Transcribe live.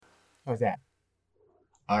How's that?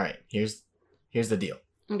 All right. Here's the deal.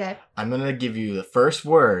 Okay. I'm going to give you the first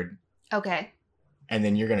word. Okay. And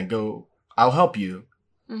then you're going to go. I'll help you.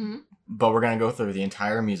 Mm-hmm. But we're going to go through the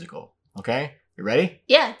entire musical. Okay? You ready?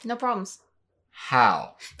 Yeah, no problems.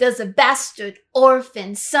 How? Does a bastard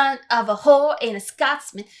orphan son of a whore and a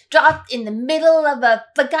Scotsman dropped in the middle of a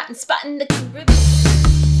forgotten spot in the Caribbean?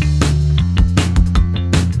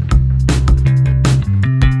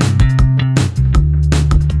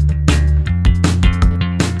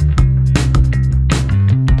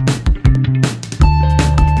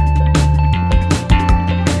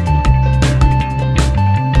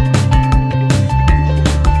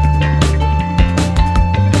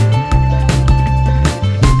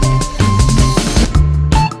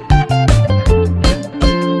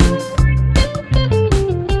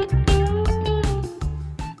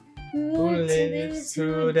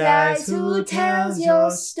 Who dies, who tells your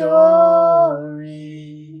story?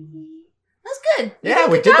 That's good. Yeah,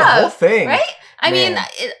 we did the whole thing. Right? I Man. mean,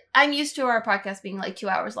 I'm used to our podcast being like 2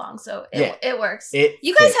 hours long, so it works.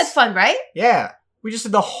 You guys had fun, right? Yeah. We just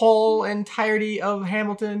did the whole entirety of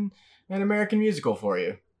Hamilton, an American musical for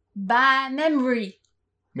you. By memory.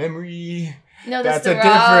 Memory. No, That's the a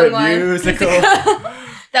wrong different one. musical.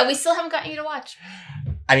 That we still haven't gotten you to watch.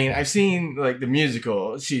 I mean, I've seen like the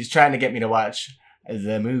musical. She's trying to get me to watch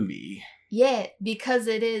the movie. Yeah, because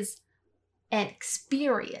it is an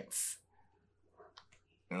experience.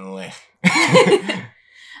 Oh,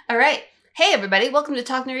 All right. Hey, everybody. Welcome to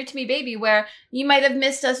Talk Nerdy to Me, Baby, where you might have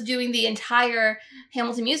missed us doing the entire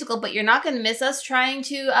Hamilton musical, but you're not going to miss us trying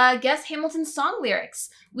to guess Hamilton's song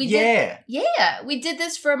lyrics. We did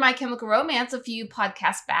this for My Chemical Romance a few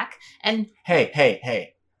podcasts back. And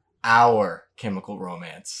Hey. Our Chemical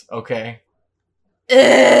Romance, okay?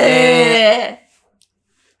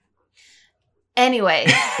 Anyway,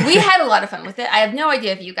 we had a lot of fun with it. I have no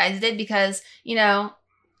idea if you guys did because,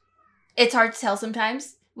 it's hard to tell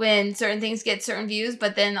sometimes when certain things get certain views,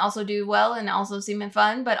 but then also do well and also seem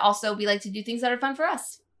fun, but also we like to do things that are fun for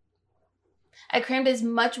us. I crammed as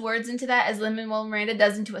much words into that as Lin-Manuel Miranda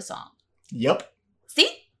does into a song. Yep. See?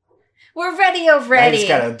 We're ready already. I just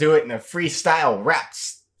gotta do it in a freestyle rap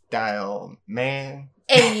style, man.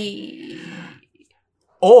 Hey.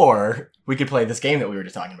 Or we could play this game that we were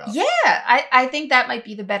just talking about. Yeah, I think that might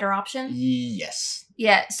be the better option. Yes.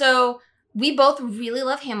 Yeah, so we both really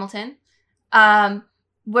love Hamilton.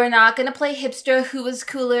 We're not going to play hipster who was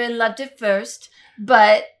cooler and loved it first,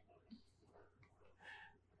 but...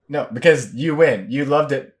 No, because you win. You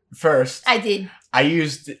loved it first. I did.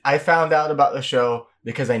 I found out about the show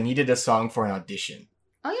because I needed a song for an audition.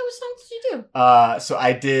 Oh yeah, what song did you do? So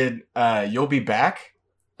I did You'll Be Back.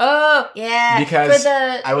 Oh, yeah. Because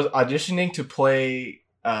I was auditioning to play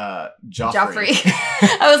Joffrey.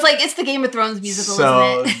 I was like, it's the Game of Thrones musical,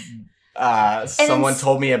 isn't it? Someone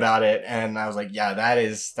told me about it, and I was like, yeah, that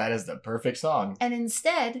is the perfect song. And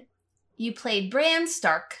instead, you played Bran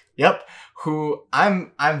Stark. Yep. Who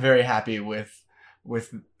I'm very happy with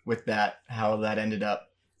that, how that ended up.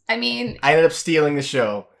 I mean, I ended up stealing the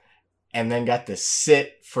show and then got to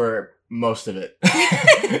sit for most of it.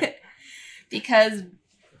 Because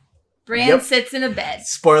Bran sits in a bed.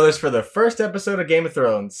 Spoilers for the first episode of Game of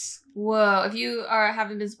Thrones. Whoa, if you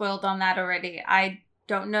haven't been spoiled on that already, I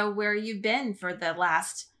don't know where you've been for the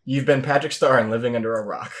last... You've been Patrick Star and living under a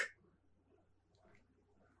rock.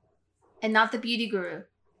 And not the beauty guru.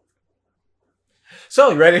 So,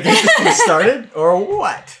 you ready to get this thing started? Or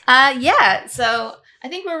what? Yeah, so I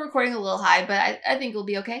think we're recording a little high, but I think we'll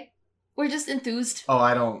be okay. We're just enthused. Oh,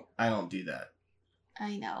 I don't do that.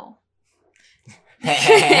 I know.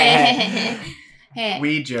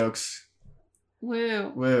 We jokes.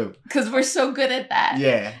 Woo. Because we're so good at that.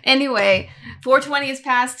 Yeah. Anyway, 420 is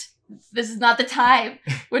past. This is not the time.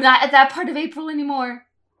 We're not at that part of April anymore.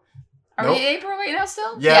 Are we in April right now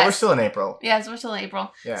still? Yeah, yes. We're still in April. Yes, we're still in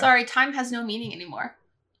April. Yeah. Sorry, time has no meaning anymore.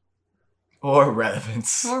 Or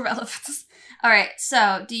relevance. All right,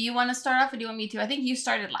 so do you want to start off or do you want me to? I think you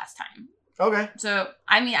started last time. Okay. So,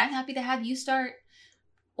 I'm happy to have you start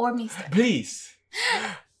or me start. Please.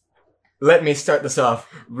 Let me start this off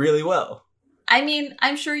really well.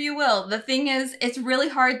 I'm sure you will. The thing is, it's really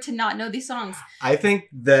hard to not know these songs. I think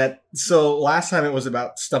that, so last time it was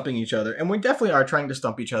about stumping each other, and we definitely are trying to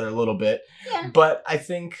stump each other a little bit. Yeah. But I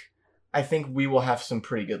think we will have some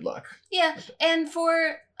pretty good luck. Yeah, and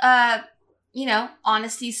for,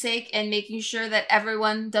 honesty's sake and making sure that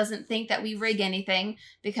everyone doesn't think that we rig anything,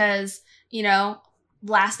 because,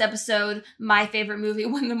 last episode, my favorite movie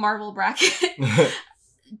won the Marvel bracket.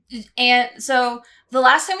 And so the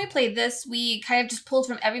last time we played this, we kind of just pulled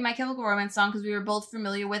from every My Chemical Romance song because we were both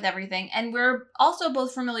familiar with everything. And we're also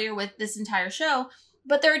both familiar with this entire show.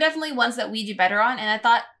 But there are definitely ones that we do better on. And I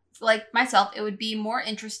thought, like myself, it would be more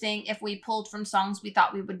interesting if we pulled from songs we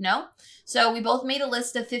thought we would know. So we both made a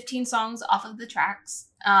list of 15 songs off of the tracks,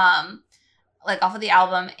 like off of the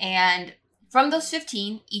album. And from those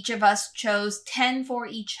 15, each of us chose 10 for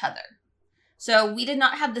each other. So we did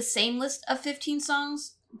not have the same list of 15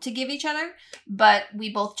 songs to give each other, but we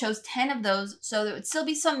both chose 10 of those, so there would still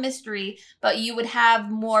be some mystery, but you would have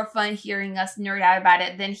more fun hearing us nerd out about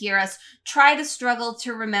it than hear us try to struggle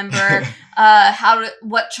to remember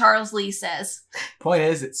what Charles Lee says. Point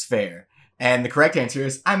is, it's fair. And the correct answer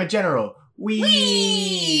is, I'm a general.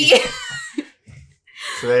 Wee!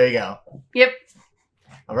 So there you go. Yep.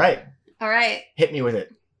 All right. Hit me with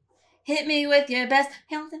it. Hit me with your best,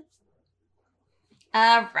 Hamilton.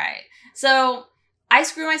 All right. So I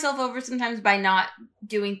screw myself over sometimes by not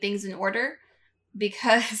doing things in order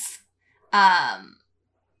because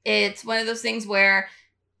it's one of those things where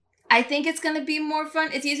I think it's going to be more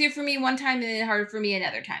fun. It's easier for me one time and then harder for me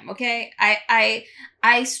another time, okay?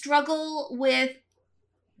 I struggle with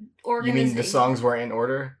organization. You mean the songs weren't in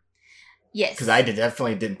order? Yes. Because I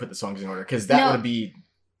definitely didn't put the songs in order because that would be...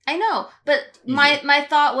 I know, but my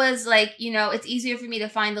thought was like, it's easier for me to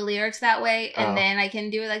find the lyrics that way, and then I can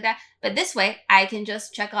do it like that. But this way, I can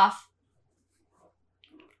just check off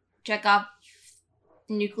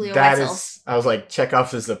nuclear whistles. I was like,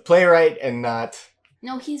 Chekhov is the playwright and not...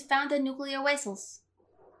 No, he's found the nuclear whistles.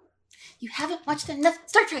 You haven't watched enough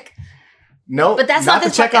Star Trek. No, but that's not the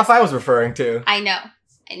Chekhov I was referring to. I know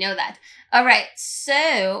that. All right,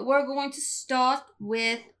 so we're going to start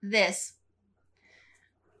with this.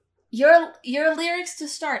 Your lyrics to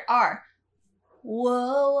start are,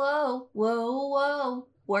 whoa, whoa, whoa, whoa,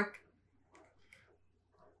 work.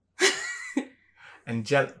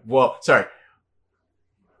 Sorry.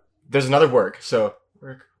 There's another work. So,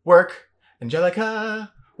 work,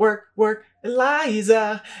 Angelica, work,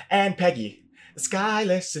 Eliza, and Peggy. The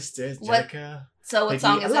Schuyler Sisters, Angelica. So what Peggy,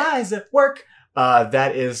 song is Eliza, it? Work.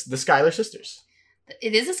 That is the Schuyler Sisters.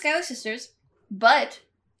 It is the Schuyler Sisters, but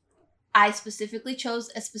I specifically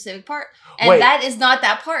chose a specific part, and that is not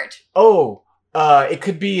that part. Oh, it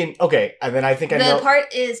could be okay, and then I think I know. The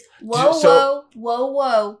part is whoa,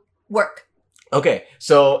 whoa, work. Okay,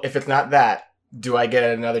 so if it's not that, do I get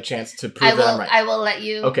another chance to prove that I'm right? I will let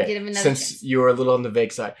you get him another chance. Since you were a little on the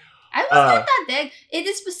vague side. I was not that vague. It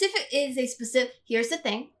is specific. It is a specific. Here's the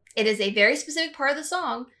thing. It is a very specific part of the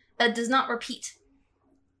song that does not repeat.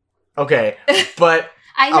 Okay, but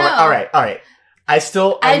I know. All right. I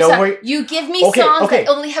know where you give me songs that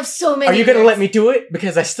only have so many. Are you going to let me do it?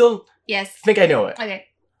 Because I still think I know it. Okay.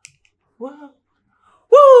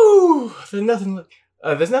 Woo! There's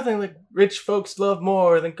nothing like rich folks love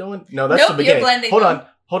more than going. No, that's the beginning. You're blending.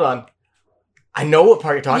 Hold on. I know what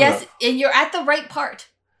part you're talking about. Yes, and you're at the right part.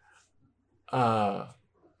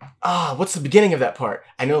 What's the beginning of that part?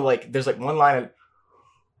 I know, there's one line of,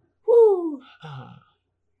 woo.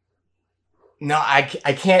 No, I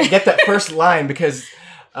can't get that first line because...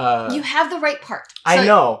 you have the right part. So, I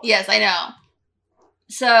know. Yes, I know.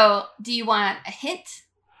 So, do you want a hint?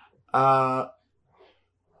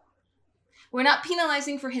 We're not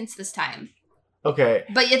penalizing for hints this time. Okay.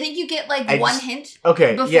 But you think you get, one hint?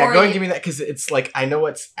 Okay, go ahead and give me that, because it's I know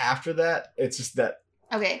what's after that. It's just that...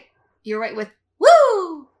 Okay, you're right with,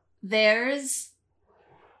 woo! There's...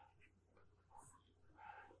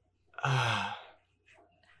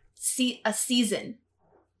 a season.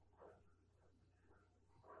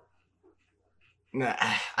 Nah,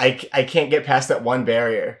 I can't get past that one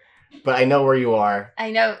barrier, but I know where you are. I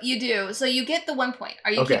know you do. So you get the 1 point.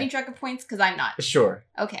 Are you keeping track of points? Because I'm not. Sure.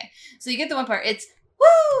 Okay. So you get the one part. It's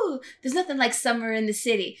woo! There's nothing like summer in the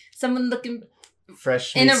city. Someone looking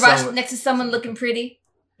fresh in a rush next to someone looking pretty.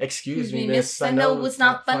 Excuse me, miss. I know it's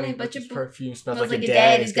not funny, but your perfume smells like your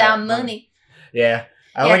daddy's got money. Yeah.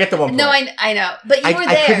 I only get the 1 point. No, I know. But you were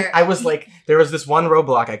there. I was there was this one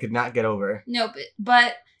roadblock I could not get over. No,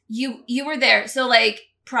 but you were there. So,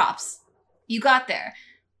 props. You got there.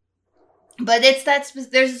 But it's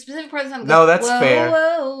there's a specific part of the song that goes, no, that's fair.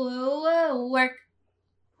 Whoa, work.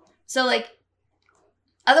 So,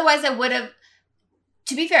 otherwise I would have,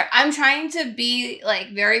 to be fair, I'm trying to be,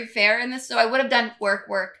 very fair in this. So I would have done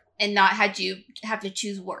work, and not had you have to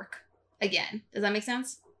choose work again. Does that make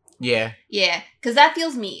sense? Yeah. Yeah, because that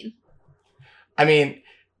feels mean. I mean,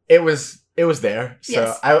 it was there, so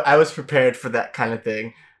yes. I was prepared for that kind of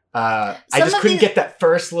thing. I just couldn't get that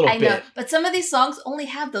first little bit. I know, but some of these songs only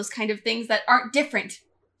have those kind of things that aren't different.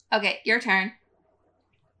 Okay, your turn.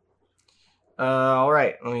 All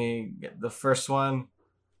right. Let me get the first one.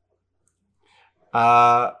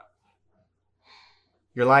 Your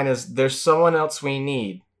line is, "There's someone else we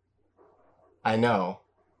need. I know.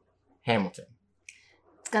 Hamilton."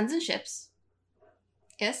 It's Guns and Ships.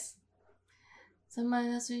 Yes.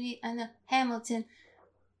 Someone else we need. I know. Hamilton.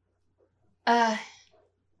 Oh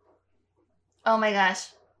my gosh.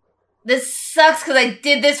 This sucks because I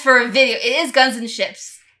did this for a video. It is Guns and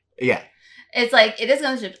Ships. Yeah. It's like, it is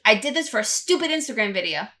Guns and Ships. I did this for a stupid Instagram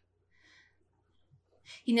video.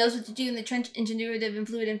 He knows what to do in the trench, ingenuitive and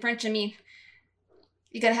fluid in French. I mean,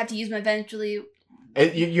 you're going to have to use them eventually.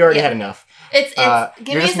 You already had enough.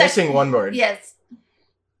 You're just missing one word. Yes.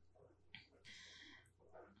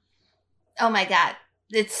 Oh my god.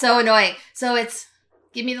 It's so annoying. So it's...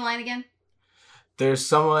 Give me the line again. There's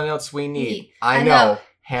someone else we need. I know.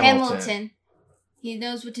 Hamilton. He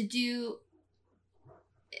knows what to do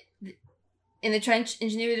in the trench,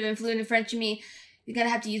 ingenuitive and fluent in French. I mean, you're going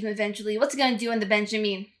to have to use him eventually. What's he going to do in the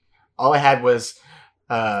Benjamin? All I had was...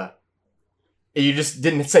 you just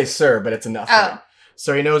didn't say sir, but it's enough. Oh.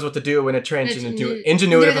 So he knows what to do in a trench,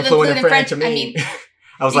 ingenuitive and fluent in French. I mean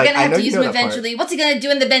I was like, I know you know that part. You're going to have to use him eventually. What's he going to do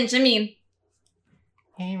in the Benjamin?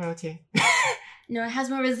 Hamilton. No, it has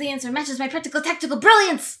more resilience or matches my practical tactical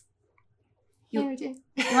brilliance. You want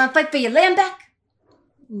to fight for your land back?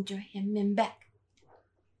 Enjoy him in back.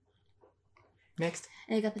 Next.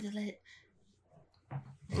 And you got to let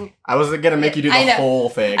it. I was going to make you do the whole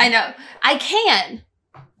thing. I know. I can.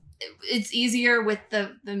 It's easier with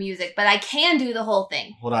the music, but I can do the whole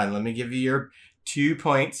thing. Hold on. Let me give you your 2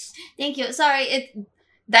 points. Thank you. Sorry.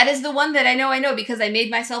 That is the one that I know because I made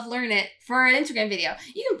myself learn it for an Instagram video.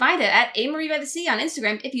 You can find it at AMarieByTheSea on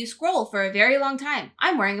Instagram if you scroll for a very long time.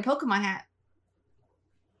 I'm wearing a Pokemon hat.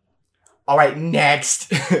 All right,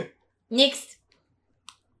 next. Next.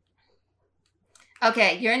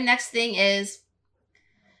 Okay, your next thing is,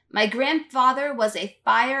 my grandfather was a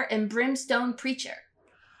fire and brimstone preacher.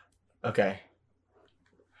 Okay.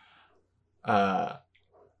 I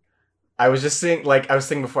was just saying, I was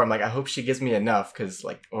thinking before, I'm like, I hope she gives me enough, because,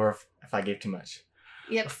 or if I gave too much.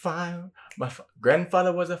 Yep. A fire. My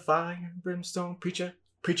grandfather was a fire and brimstone preacher.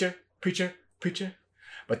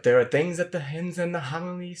 But there are things that the hymns and the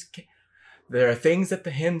homilies can't. There are things that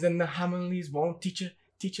the hymns and the homilies won't teach you.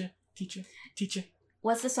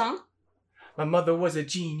 What's the song? My mother was a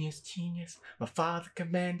genius. My father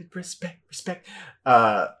commanded respect.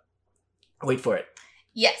 Wait for it.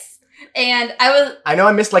 Yes. And I know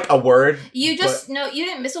I missed a word. You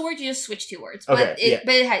didn't miss a word, you just switched 2 words. Okay,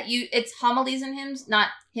 but it's homilies and hymns, not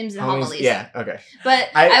hymns and homilies. Yeah, okay. But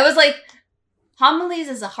I was like, homilies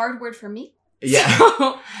is a hard word for me. Yeah.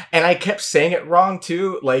 So. And I kept saying it wrong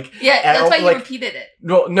too. Yeah, that's why you repeated it.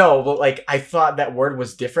 No, but I thought that word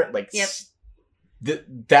was different. Yep.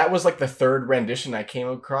 That was the 3rd rendition I came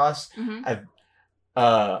across.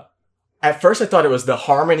 Mm-hmm. At first I thought it was the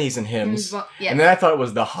harmonies and hymns. And then I thought it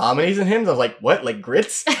was the hominies and hymns. I was like, what? Like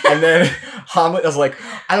grits? And then I was like,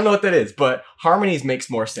 I don't know what that is, but harmonies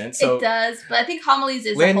makes more sense. So it does, but I think homilies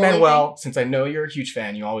is Lin-Manuel, since I know you're a huge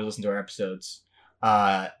fan, you always listen to our episodes.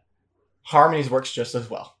 Harmonies works just as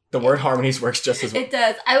well. The word harmonies works just as well. It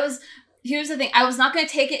does. Here's the thing. I was not going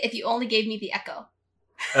to take it if you only gave me the echo.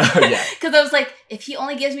 Yeah. Because I was like, if he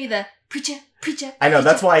only gives me the preacher. I know,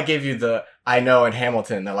 that's why I gave you the I know and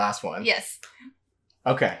Hamilton, the last one. Yes.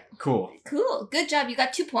 Okay, cool. Cool. Good job. You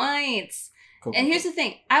got 2 points. Cool. And here's the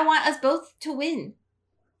thing. I want us both to win.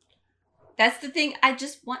 That's the thing. I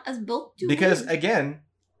just want us both to win. Because, again,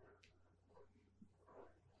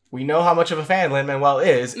 we know how much of a fan Lin-Manuel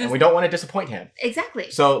is, and we don't want to disappoint him.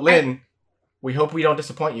 Exactly. So, Lin, we hope we don't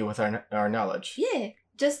disappoint you with our knowledge. Yeah.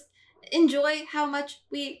 Just enjoy how much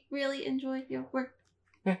we really enjoy your work.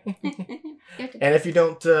 And if you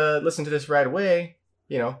don't listen to this right away,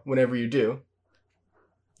 whenever you do,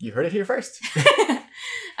 you heard it here first.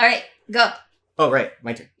 All right, go. Oh, right,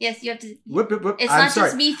 my turn. Yes, you have to. Whoop. It's not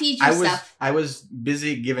just me feed you stuff. I was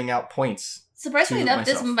busy giving out points. Surprisingly enough,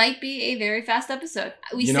 this might be a very fast episode.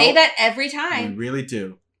 We say that every time. We really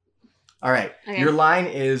do. All right, Your line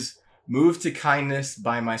is "Move to kindness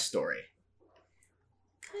by my story."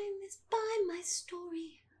 Kindness by my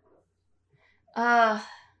story.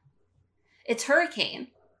 It's Hurricane.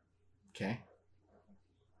 Okay.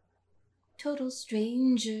 Total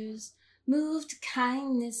strangers moved to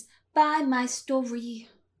kindness by my story.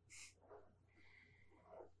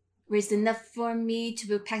 Raised enough for me to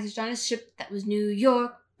be packaged on a ship that was New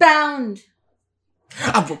York bound.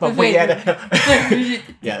 Yeah,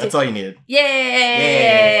 that's all you needed.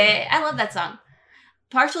 Yay! I love that song.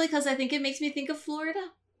 Partially because I think it makes me think of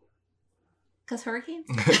Florida. Because hurricanes.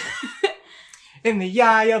 In the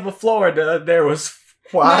eye of a Florida, there was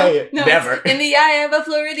quiet. No, Never. In the eye of a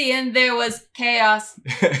Floridian, there was chaos.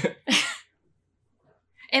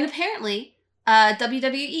 And apparently,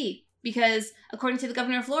 WWE, because according to the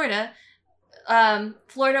governor of Florida,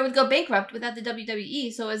 Florida would go bankrupt without the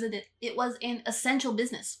WWE, so it was an essential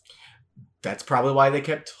business. That's probably why they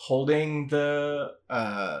kept holding the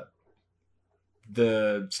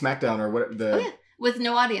SmackDown or what with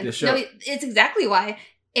no audience. The show. No, it's exactly why.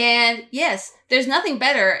 And yes, there's nothing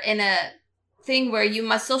better in a thing where you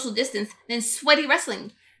must social distance than sweaty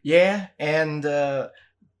wrestling. Yeah, and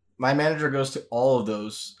my manager goes to all of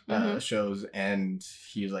those shows, and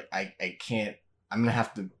he was like, I can't. I'm gonna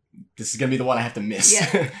have to. This is gonna be the one I have to miss.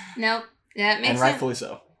 Yeah. Nope. That makes sense. And rightfully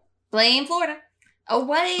so. Blame Florida.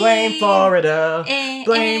 Away. Blame Florida.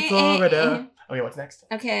 Blame Florida. Okay, what's next?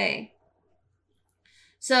 Okay.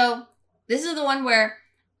 So, this is the one where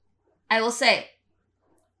I will say,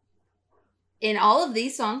 in all of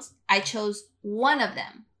these songs, I chose one of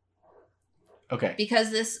them. Okay.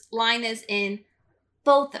 Because this line is in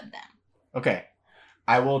both of them. Okay.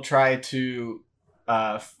 I will try to...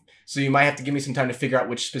 so you might have to give me some time to figure out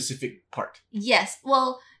which specific part. Yes.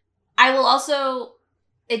 Well, I will also,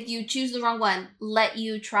 if you choose the wrong one, let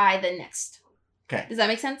you try the next. Okay. Does that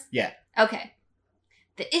make sense? Yeah. Okay.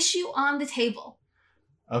 The issue on the table.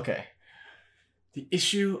 Okay. The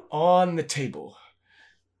issue on the table.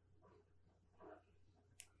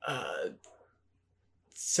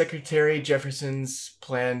 Secretary Jefferson's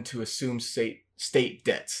plan to assume state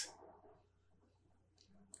debts.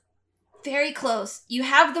 Very close. You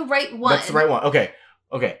have the right one. That's the right one. Okay.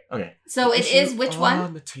 So it is which one?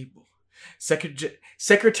 On the table.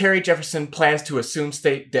 Secretary Jefferson plans to assume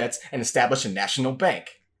state debts and establish a national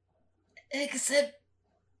bank. Except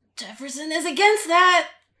Jefferson is against that.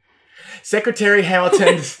 Secretary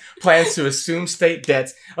Hamilton plans to assume state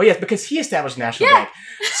debts. Oh, yes, because he established National Bank.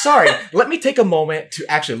 Sorry, let me take a moment to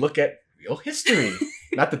actually look at real history.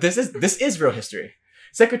 Not that this is real history.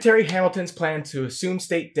 Secretary Hamilton's plan to assume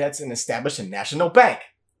state debts and establish a national bank.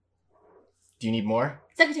 Do you need more?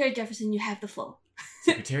 Secretary Jefferson, you have the floor.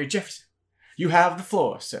 Secretary Jefferson, you have the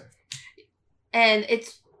floor, sir. And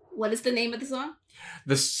what is the name of the song?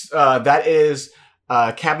 That is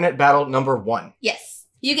Cabinet Battle number 1. Yes.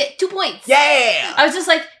 You get 2 points. Yeah! I was just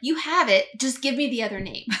like, you have it. Just give me the other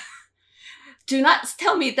name. Do not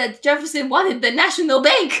tell me that Jefferson wanted the National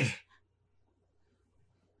Bank.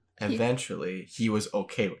 Eventually, he was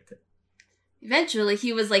okay with it. Eventually,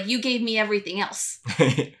 he was like, you gave me everything else.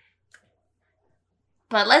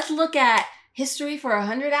 But let's look at history for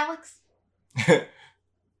 100, Alex.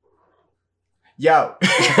 Yo.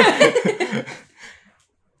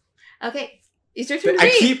 Okay. It's your turn to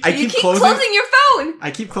read. I keep closing your phone. I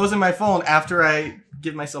keep closing my phone after I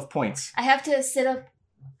give myself points. I have to sit up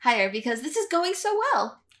higher because this is going so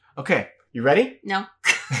well. Okay. You ready? No.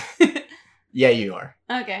 Yeah, you are.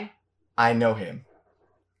 Okay. I know him.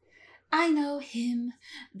 I know him.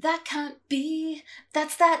 That can't be.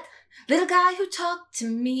 That's that little guy who talked to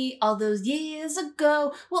me all those years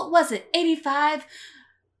ago. What was it? 85?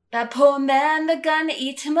 That poor man, they're gonna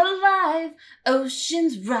eat him alive.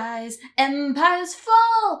 Oceans rise, empires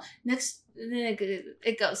fall. Next,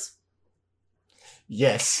 it goes.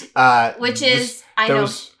 Yes. Which is, I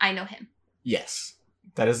know him. Yes.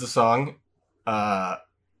 That is the song.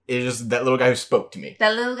 It is that little guy who spoke to me.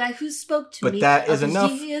 That little guy who spoke to me. But that is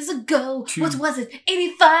enough. Years ago. What was it?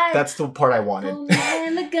 85. That's the part I wanted. Poor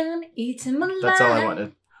man, they're gonna eat him alive. That's all I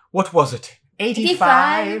wanted. What was it?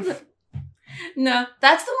 85. No,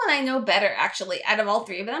 that's the one I know better, actually, out of all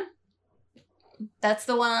three of them. That's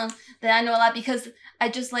the one that I know a lot because I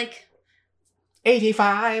just like...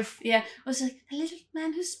 85. Yeah, I was like, a little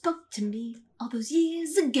man who spoke to me all those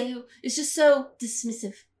years ago. It's just so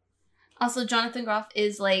dismissive. Also, Jonathan Groff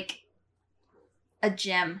is like a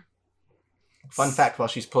gem. Fun fact while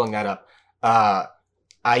she's pulling that up.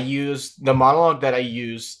 I used the monologue that I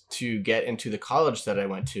used to get into the college that I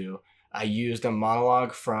went to. I used a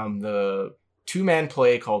monologue from the 2-man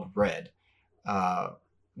play called Red,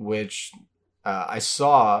 which I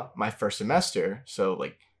saw my first semester. So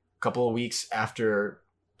like a couple of weeks after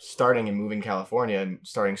starting and moving to California and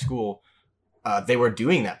starting school, they were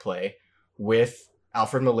doing that play with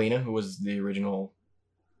Alfred Molina, who was the original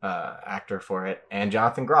actor for it, and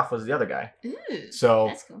Jonathan Groff was the other guy. Ooh, so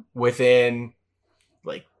that's cool. Within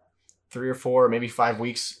like 3 or 4, maybe 5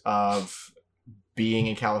 weeks of being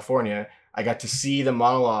in California, I got to see the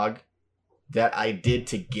monologue that I did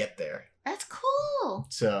to get there. That's cool.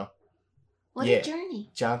 So, what a journey.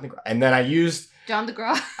 Jonathan Groff. And then I used Jonathan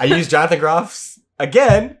Groff. I used Jonathan Groff's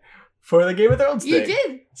again for the Game of Thrones thing. You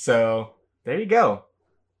did. So, there you go.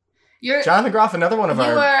 Jonathan Groff, another one of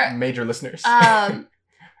our major listeners.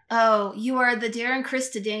 You are the Darren Criss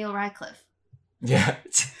to Daniel Radcliffe. Yeah.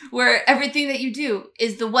 Where everything that you do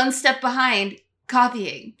is the one step behind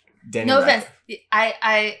copying. Daniel Radcliffe.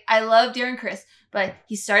 Offense. I love Darren Criss, but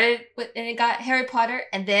he started with, and it got Harry Potter,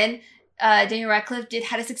 and then Daniel Radcliffe did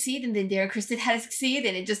How to Succeed, and then Darren Criss did How to Succeed,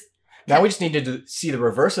 and it just... Now we just need to see the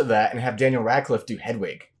reverse of that and have Daniel Radcliffe do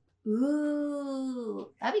Hedwig. Ooh,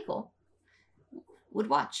 that'd be cool. Would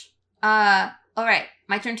watch. All right,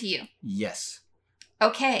 my turn to you. Yes.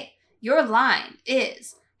 Okay, your line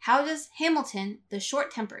is, how does Hamilton, the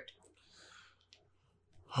short-tempered...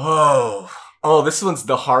 Oh, this one's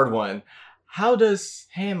the hard one. How does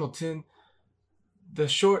Hamilton, the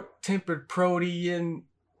short-tempered protean,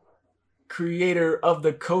 creator of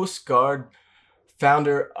the Coast Guard,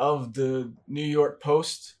 founder of the New York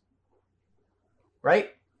Post, right?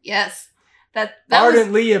 Yes. That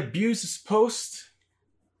ardently abuses Post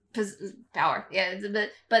power. Yeah,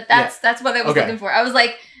 but that's what I was looking for. I was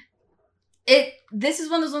like, this is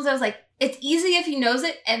one of those ones I was like, it's easy if he knows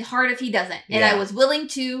it and hard if he doesn't. And I was willing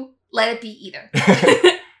to let it be either.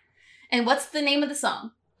 And what's the name of the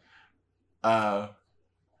song? That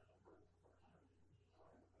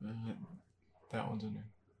one's in there.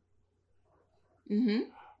 Mm-hmm.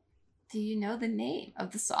 Do you know the name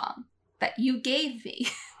of the song that you gave me?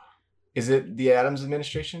 Is it the Adams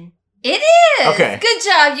Administration? It is! Okay. Good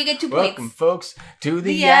job. You get 2 points. Welcome, folks, to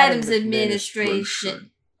the Adams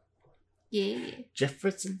Administration. Yeah.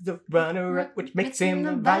 Jefferson's the runner-up, which makes him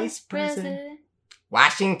the vice president.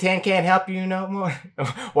 Washington can't help you no more.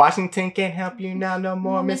 Washington can't help you now no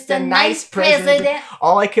more, Mr. Nice President.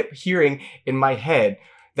 All I kept hearing in my head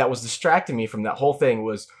that was distracting me from that whole thing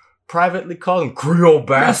was privately calling Creole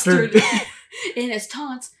bastard. In his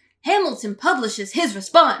taunts, Hamilton publishes his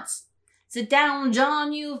response. Sit down,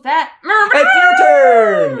 John, you fat... It's your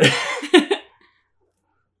turn!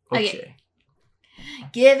 Okay.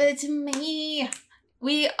 Give it to me.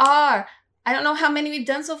 I don't know how many we've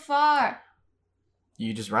done so far.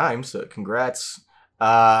 You just rhymed, so congrats.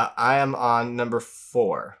 I am on number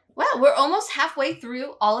 4. Wow, we're almost halfway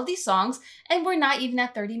through all of these songs, and we're not even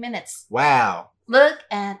at 30 minutes. Wow. Look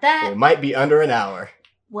at that. So it might be under an hour.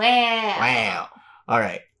 Wow. All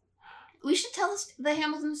right. We should tell us the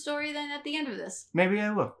Hamilton story then at the end of this. Maybe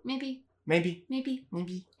I will. Maybe.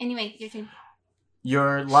 Anyway, your turn.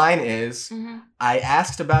 Your line is, I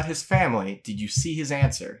asked about his family. Did you see his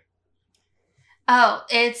answer? Oh,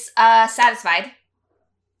 it's satisfied.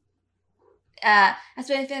 That's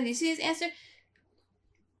what I found. Did you see his answer?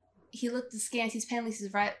 He looked askance. He's pantless.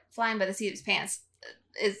 He's flying by the seat of his pants.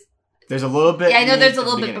 There's a little bit. Yeah, I know there's a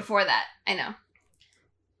little bit before that. I know.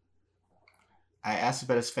 I asked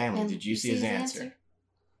about his family. Did you see his answer?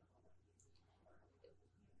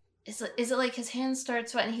 Is it like his hands start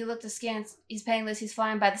sweating? He looked askance. He's pantless. He's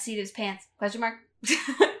flying by the seat of his pants. Question mark.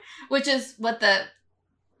 Which is what the.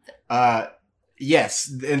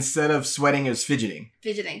 Yes. Instead of sweating, it was fidgeting.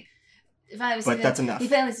 But that's enough. He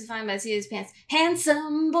pantless. He's flying by the seat of his pants.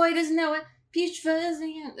 Handsome boy doesn't know it. Peach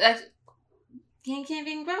fuzzy. Can't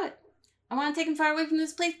even grow it. I want to take him far away from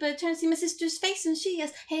this place, but I turn to see my sister's face, and she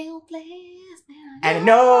is helpless. And I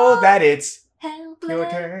know that it's helpless. Your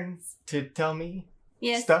turn to tell me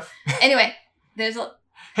stuff. Anyway, there's a...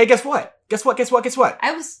 Hey, guess what? Guess what?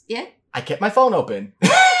 I kept my phone open.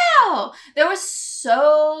 Wow! There were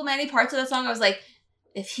so many parts of that song. I was like,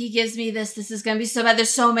 if he gives me this is going to be so bad. There's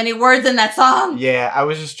so many words in that song. Yeah, I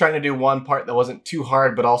was just trying to do one part that wasn't too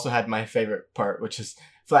hard, but also had my favorite part, which is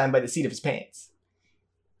flying by the seat of his pants.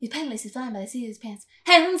 He's pantless, he's flying by the seat of his pants.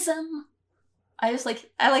 Handsome. I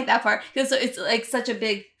like that part. Because it's like such a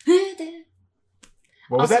big...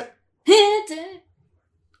 What was that?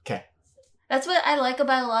 Okay. That's what I like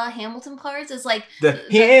about a lot of Hamilton parts is like... The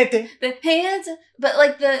hands... But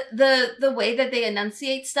like the way that they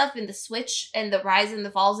enunciate stuff in the switch and the rise and the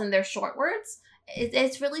falls in their short words,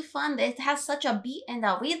 it's really fun. It has such a beat and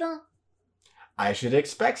a rhythm. I should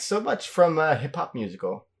expect so much from a hip-hop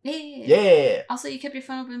musical. Yeah. Also, you kept your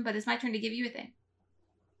phone open, but it's my turn to give you a thing.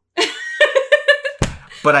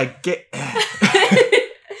 But I get...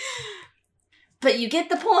 But you get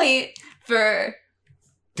the point for...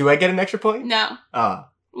 Do I get an extra point? No. Oh.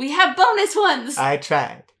 We have bonus ones. I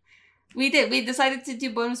tried. We did. We decided to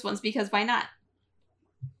do bonus ones because why not?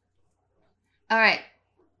 All right.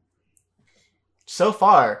 So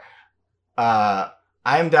far, I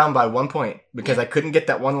am down by 1 point because I couldn't get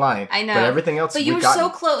that one line. I know. But everything else But you were so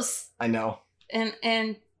close. I know.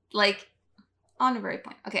 And like, honorary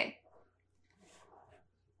point. Okay.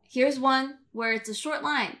 Here's one where it's a short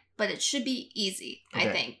line, but it should be easy, okay.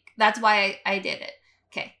 I think. That's why I did it.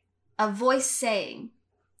 Okay. A voice saying.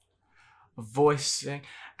 a voice saying,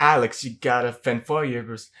 Alex, you gotta fend for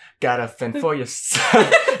yourself.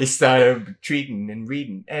 He started retreating and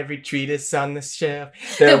reading every treatise on the shelf.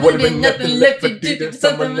 There would have been nothing left to do.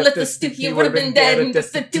 Someone left us to. He would have been dead and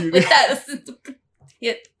destitute without us.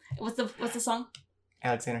 Yeah. What's the song?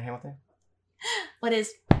 Alexander Hamilton. What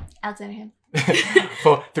is Alexander Hamilton?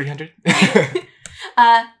 For 300.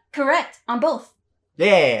 Correct on both.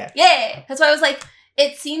 Yeah. Yeah. That's why I was like,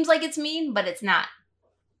 it seems like it's mean, but it's not.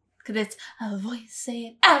 Because it's a voice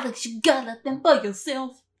saying, Alex, you gotta think for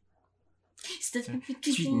yourself.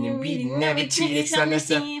 Cheating and reading every treatise on the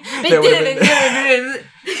shelf.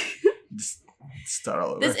 Start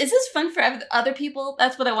all over. Is this fun for other people?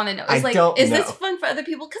 That's what I want to know. Is this fun for other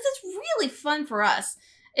people? Because it's really fun for us.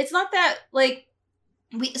 It's not that, like,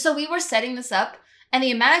 we were setting this up, and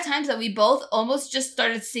the amount of times that we both almost just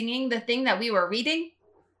started singing the thing that we were reading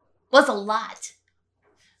was a lot.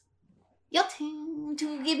 Your turn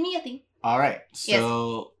to give me a thing. All right.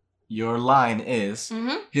 So your line is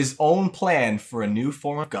his own plan for a new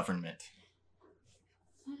form of government.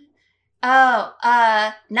 Oh,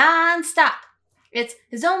 non-stop. It's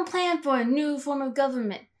his own plan for a new form of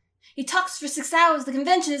government. He talks for 6 hours. The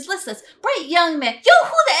convention is listless. Bright young man. Yo,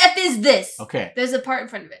 who the F is this? Okay. There's a part in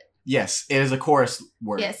front of it. Yes, it is a chorus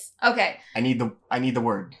word. Yes. Okay. I need the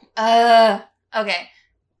word. Okay.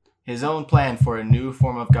 His own plan for a new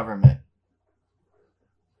form of government.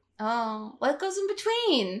 Oh, what goes in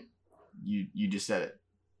between? You just said it.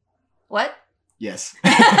 What? Yes.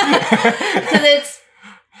 Because it's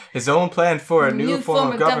his own plan for a new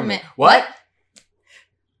form of government. What?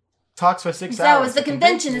 Talks for 6 hours. The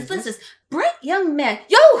convention is listless. Bright young man.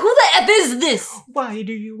 Yo, who the F is this? Why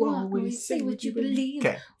do you always say what you believe?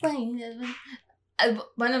 Okay.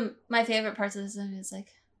 One of my favorite parts of this song is like,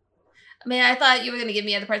 I mean, I thought you were going to give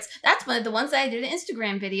me other parts. That's one of the ones that I did an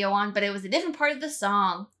Instagram video on, but it was a different part of the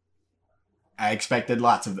song. I expected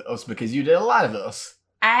lots of those because you did a lot of those.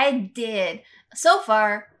 I did. So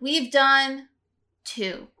far, we've done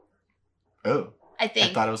 2. Oh. I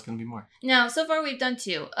think. I thought it was going to be more. No, so far we've done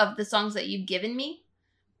 2 of the songs that you've given me.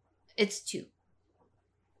 It's 2.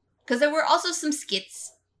 Because there were also some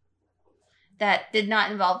skits that did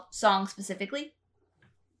not involve songs specifically.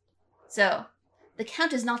 So, the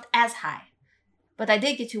count is not as high. But I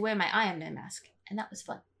did get to wear my Iron Man mask, and that was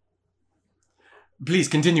fun. Please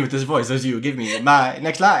continue with this voice as you give me my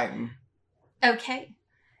next line. Okay.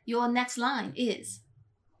 Your next line is,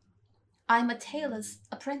 I'm a tailor's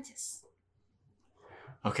apprentice.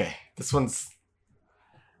 Okay, this one's...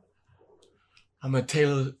 I'm a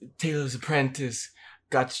tailor's apprentice.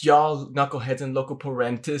 Got y'all knuckleheads and local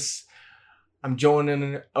parentis. I'm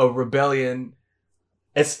joining a rebellion.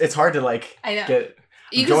 It's hard to like. I know. Get.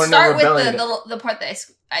 You can start with the part that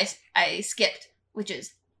I skipped, which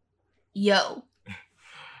is, yo.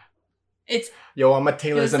 It's yo. I'm a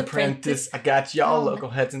tailor's apprentice. I got y'all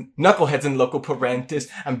knuckleheads and local parentis.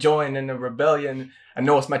 I'm joining a rebellion. I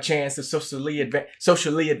know it's my chance to socially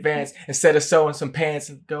advance instead of sewing some pants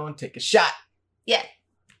and go and take a shot. Yeah,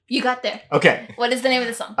 you got there. Okay. What is the name of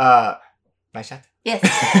the song? My Shot. Yes.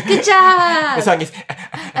 Good job. The song is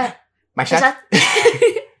My Shot.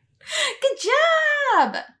 Good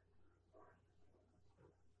job.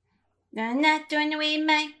 I'm not throwing away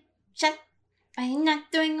my shot. I'm not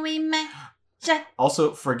throwing away my shot.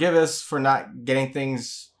 Also, forgive us for not getting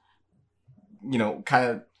things, kind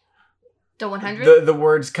of. The 100? The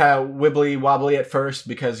words kind of wibbly wobbly at first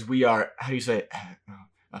because we are, how do you say it?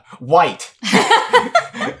 White.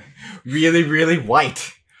 Really, really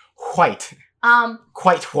white. White.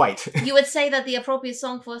 Quite white. You would say that the appropriate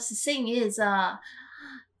song for us to sing is,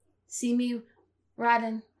 See Me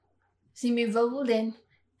Riding, See Me Rolling,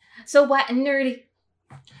 So White and Nerdy.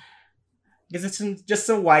 Because it's just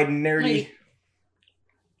so white and nerdy.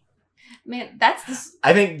 Man, that's the...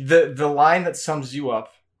 I think the line that sums you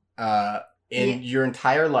up in your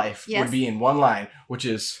entire life would be in one line, which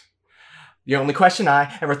is... The only question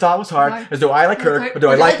I ever thought was hard is, do I like Kirk or do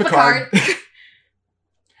I like Picard?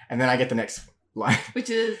 And then I get the next line. Which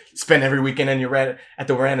is... Spend every weekend at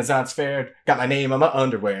the Renaissance Fair. Got my name on my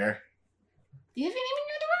underwear. Do you have your name in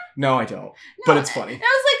your underwear? No, I don't. No, but it's funny. And I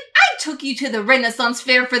was like, I took you to the Renaissance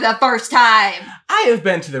Fair for the first time. I have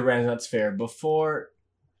been to the Renaissance Fair before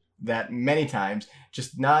that many times,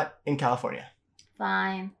 just not in California.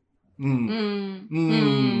 Fine.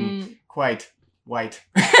 Quite white.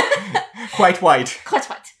 Quite white. Quite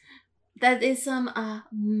white. That is some,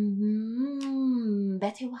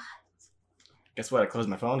 Betty White. Guess what? I closed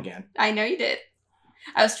my phone again. I know you did.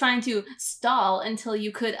 I was trying to stall until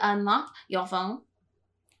you could unlock your phone.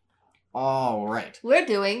 All right. We're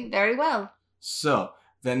doing very well. So,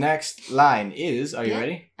 the next line is, are you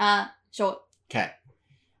ready? Sure. Okay.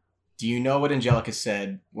 Do you know what Angelica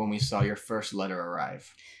said when we saw your first letter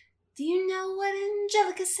arrive? Do you know what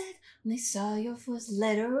Angelica said when they saw your first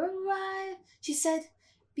letter arrive? She said,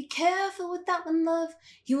 be careful with that one, love.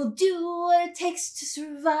 He will do what it takes to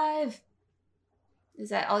survive. Is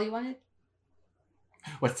that all you wanted?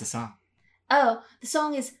 What's the song? Oh, the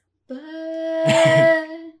song is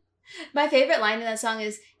Bird. My favorite line in that song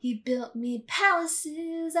is, he built me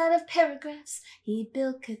palaces out of paragraphs. He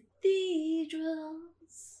built cathedrals.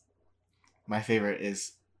 My favorite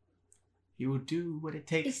is, he will do what it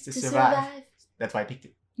takes to survive. That's why I picked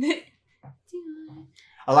it.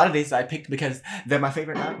 A lot of these I picked because they're my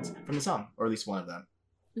favorite lines from the song, or at least one of them.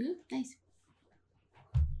 Ooh, nice.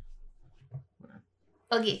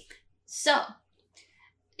 Okay, so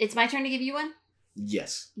it's my turn to give you one?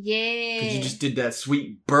 Yes. Yay. Because you just did that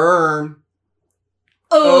sweet burn.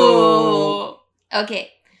 Oh.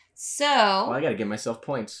 Okay, so... Well, I gotta give myself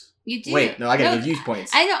points. You do. Wait, no, I gotta give you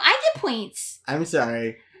points. I know, I get points. I'm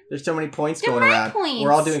sorry. There's so many points They're going my around. points.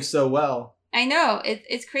 We're all doing so well. I know,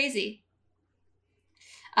 it's crazy.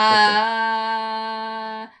 Okay.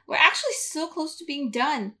 We're actually so close to being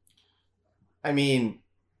done. I mean,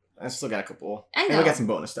 I still got a couple. I know. And we got some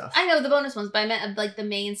bonus stuff. I know the bonus ones, but I meant like the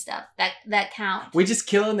main stuff that count. We just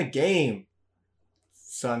killing the game,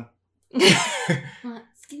 son. Well,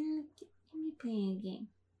 give me playing a game.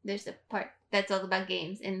 There's the part that's all about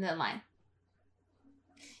games in the line.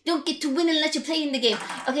 Don't get to win unless you're playing the game.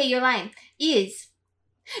 Okay, your line is,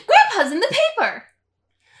 Grandpa's in the paper.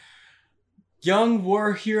 Young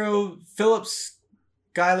war hero Philip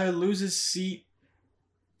Schuyler loses seat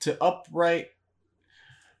to upright.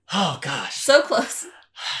 Oh gosh. So close.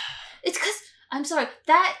 It's because, I'm sorry,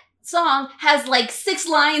 that song has like 6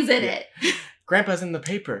 lines in it. Grandpa's in the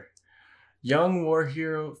paper. Young war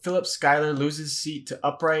hero Philip Schuyler loses seat to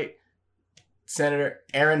upright Senator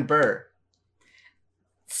Aaron Burr.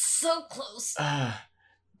 So close.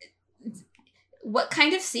 What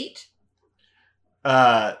kind of seat?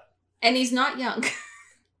 And he's not young.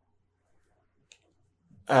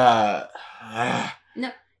 No,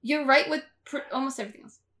 you're right with almost everything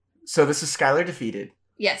else. So this is Schuyler defeated.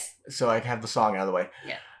 Yes. So I have the song out of the way.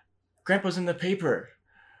 Yeah. Grandpa's in the paper.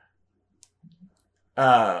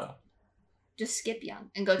 Just skip young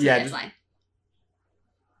and go to the next line.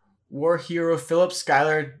 War hero Philip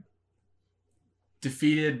Schuyler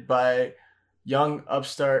defeated by young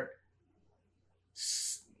upstart.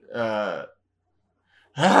 I'm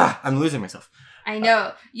losing myself. I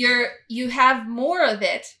know. You have more of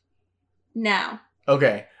it now.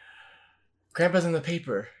 Okay. Grandpa's in the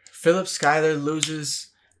paper. Philip Schuyler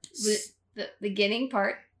loses... The beginning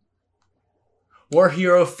part. War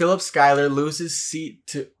hero Philip Schuyler loses seat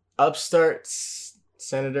to upstart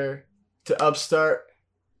Senator... To upstart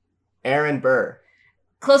Aaron Burr.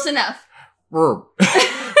 Close enough.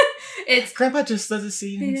 It's... Grandpa just loses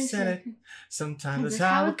seat in the Senate. Sometimes that's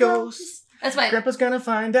how it goes. That's fine. Grandpa's gonna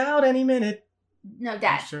find out any minute. No,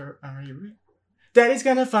 Dad. I'm sure, are you ready? Daddy's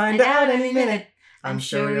gonna find out any minute. I'm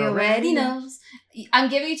sure he already knows. I'm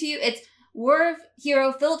giving it to you. It's war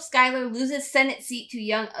hero Philip Schuyler loses Senate seat to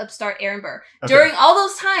young upstart Aaron Burr. Okay. During all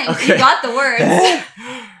those times, you got the words.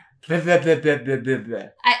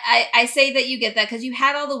 I say that you get that because you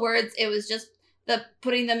had all the words. It was just the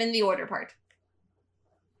putting them in the order part.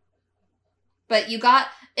 But you got,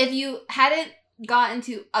 if you hadn't gotten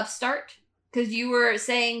to upstart, because you were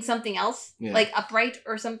saying something else, like upright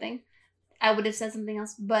or something, I would have said something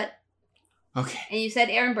else, but... Okay. And you said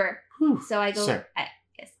Aaron Burr. Whew. So I go... Sure.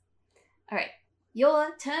 Yes. All right.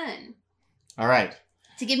 Your turn. All right.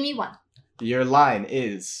 To give me one. Your line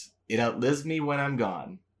is, it outlives me when I'm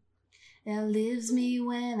gone. It outlives me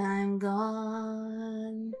when I'm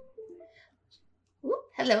gone. Ooh,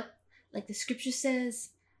 hello. Like the scripture says...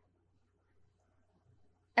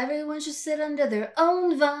 Everyone should sit under their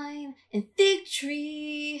own vine and fig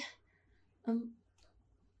tree.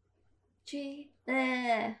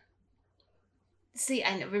 See,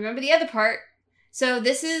 I remember the other part. So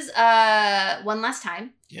this is one last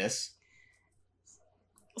time. Yes.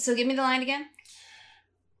 So give me the line again.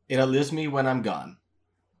 It outlives me when I'm gone.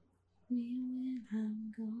 When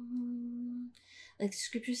I'm gone. Like the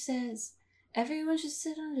scripture says, everyone should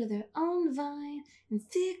sit under their own vine and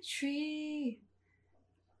fig tree.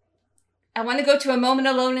 I want to go to a moment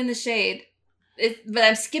alone in the shade, but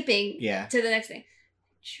I'm skipping to the next thing.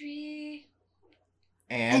 Tree.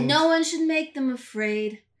 And no one should make them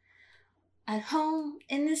afraid. At home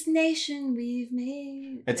in this nation we've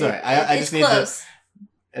made. It's alright. I just need to.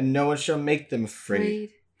 And no one shall make them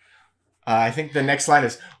afraid. I think the next line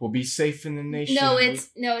is, "We'll be safe in the nation." No, it's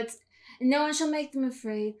and no one shall make them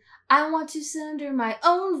afraid. I want to sit under my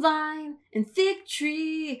own vine and fig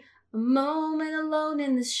tree, a moment alone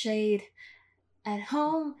in the shade, at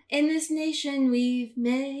home in this nation we've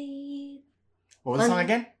made. What was the song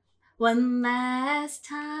again? One last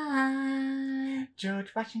time.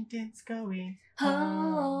 George Washington's going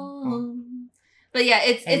home. But yeah,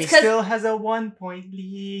 it's he still has a 1-point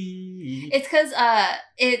lead. It's because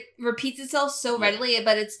it repeats itself so readily,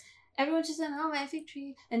 but it's everyone just sit on my fig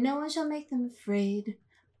tree, and no one shall make them afraid.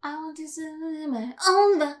 I want to sit in my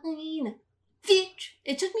own vine, fig tree.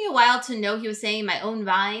 It took me a while to know he was saying my own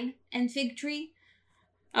vine and fig tree.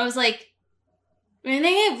 I was like,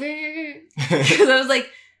 because I was like,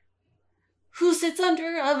 who sits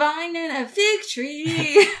under a vine and a fig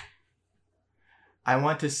tree? I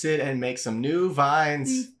want to sit and make some new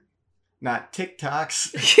vines, not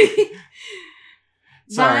TikToks.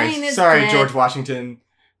 Sorry, George Washington.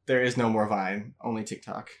 There is no more Vine, only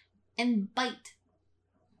TikTok. And Bite.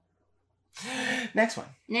 Next one.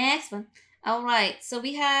 All right, so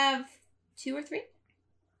we have 2 or 3?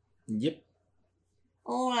 Yep.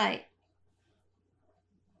 All right.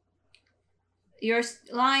 Your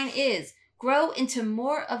line is, grow into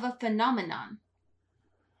more of a phenomenon.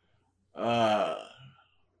 Uh-huh.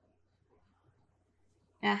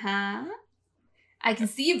 I can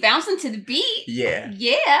see you bouncing to the beat. Yeah.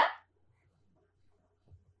 Yeah.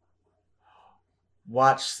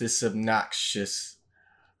 Watch this obnoxious,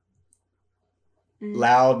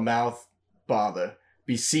 loudmouth bother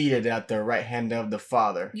be seated at the right hand of the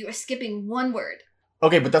Father. You are skipping one word.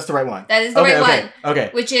 Okay, but that's the right one. That is the right one. Okay.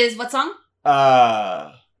 Which is what song?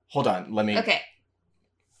 Hold on. Let me... Okay.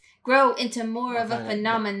 Grow into more of a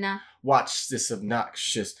phenomena. Watch this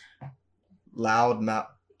obnoxious, loudmouth...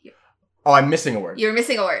 Oh, I'm missing a word. You're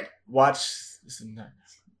missing a word. Watch this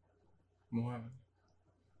obnoxious... More...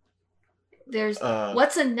 There's...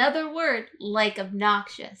 what's another word like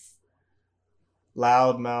obnoxious?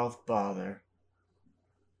 Loudmouth bother.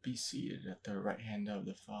 Be seated at the right hand of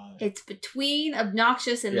the Father. It's between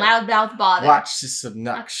obnoxious and loudmouth bother. Watch this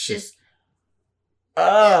obnoxious...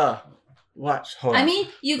 Watch, hold on. I mean,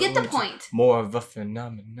 you get the point. More of a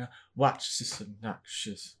phenomena. Watch this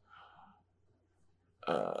obnoxious...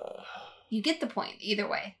 You get the point, either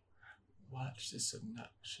way. Watch this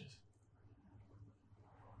obnoxious...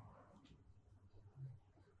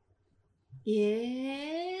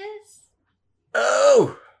 Yes?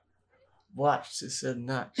 Oh! Watch this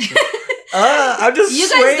obnoxious... I'm just you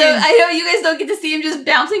swaying. guys don't, I know you guys don't get to see him just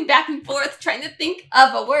bouncing back and forth trying to think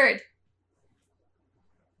of a word.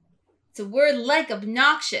 It's a word like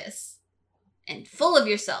obnoxious and full of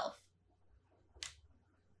yourself.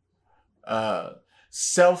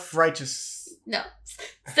 Self-righteous. No.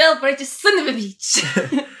 Self-righteous son of a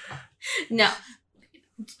bitch. No.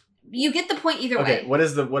 You get the point either way. Okay, what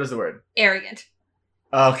is the word? Arrogant.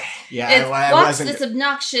 Okay, yeah. It's watch this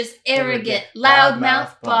obnoxious, arrogant,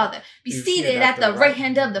 loudmouth bother. Be seated at the right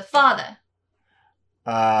hand of the Father.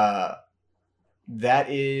 That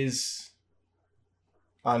is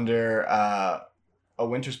under A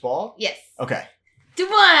Winter's Ball? Yes. Okay. 2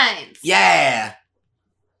 points. Yeah.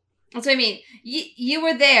 That's what I mean. You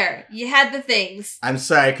were there. You had the things. I'm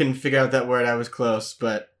sorry I couldn't figure out that word. I was close,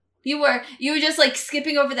 but... You were just like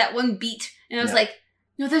skipping over that one beat. And I was like,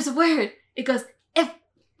 no, there's a word. It goes,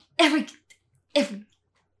 arrogant.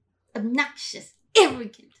 Obnoxious.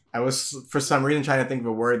 Arrogant. I was, for some reason, trying to think of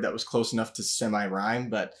a word that was close enough to semi-rhyme,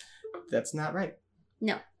 but that's not right.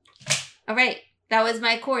 No. All right. That was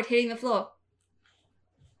my chord hitting the floor.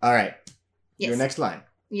 All right. Yes. Your next line.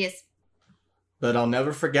 Yes. But I'll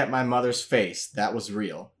never forget my mother's face. That was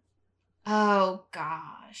real. Oh,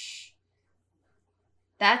 gosh.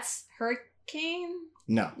 That's Hurricane?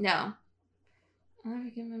 No. No. I'll never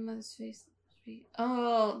forget my mother's face.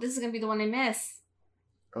 Oh, this is going to be the one I miss.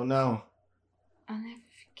 Oh, no. I'll never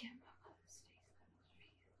forget my mother's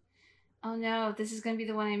face. Oh, no. This is going to be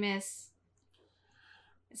the one I miss.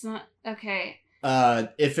 It's not... Okay.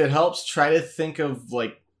 If it helps, try to think of,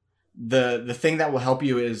 like, the thing that will help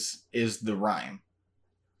you is the rhyme.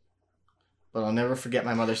 But I'll never forget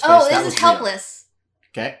my mother's face. Oh, this is Helpless.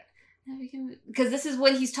 Okay. Because this is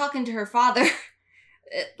when he's talking to her father.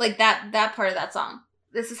 Like, that part of that song.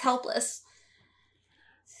 This is Helpless.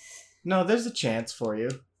 No, there's a chance for you.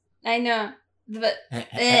 I know. But...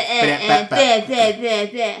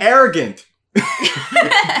 Arrogant!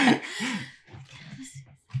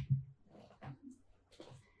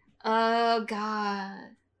 Oh, God.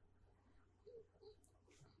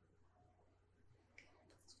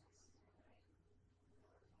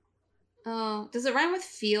 Oh, does it rhyme with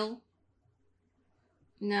feel?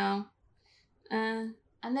 No. I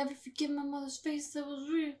never forget my mother's face that was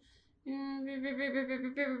real.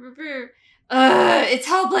 It's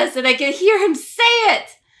hopeless, and I can hear him say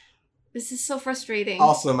it. This is so frustrating.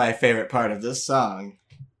 Also, my favorite part of this song.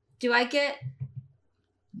 Do I get?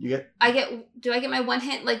 Do I get my one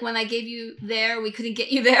hint? Like when I gave you there, we couldn't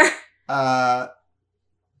get you there.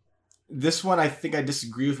 This one, I think I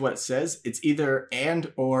disagree with what it says. It's either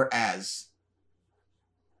and or as.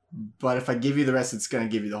 But if I give you the rest, it's gonna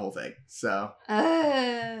give you the whole thing. So,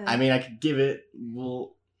 I mean, I could give it.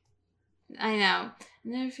 Well, I know.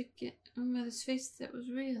 Never forget my mother's face that was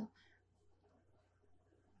real.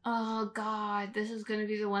 Oh God, this is gonna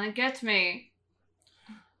be the one that gets me.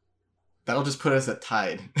 That'll just put us at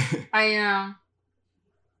tied. I know.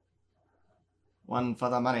 One for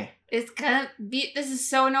the money. It's gonna be. This is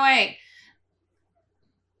so annoying.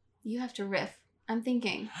 You have to riff. I'm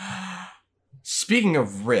thinking. Speaking of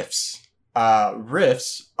riffs,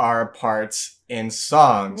 riffs are parts in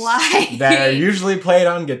songs that are usually played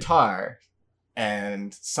on guitar.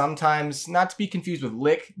 And sometimes, not to be confused with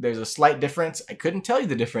lick, there's a slight difference. I couldn't tell you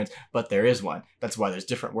the difference, but there is one. That's why there's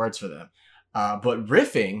different words for them. But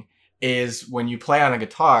riffing is when you play on a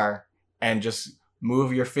guitar and just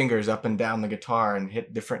move your fingers up and down the guitar and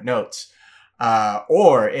hit different notes.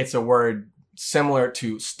 Or it's a word similar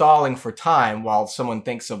to stalling for time while someone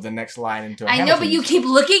thinks of the next line into a I know, but you keep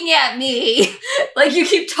looking at me. Like you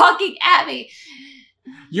keep talking at me.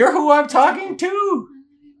 You're who I'm talking to.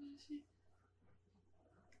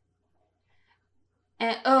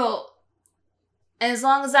 And as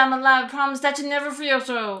long as I'm alive, I promise that you never feel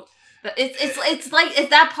so. It's like it's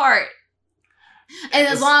that part. And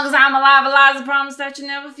as long as I'm alive, I promise that you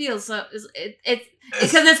never feel so. It's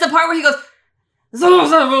because it's the part where he goes.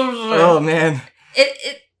 Oh man!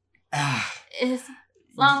 It's as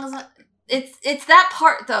long as it's that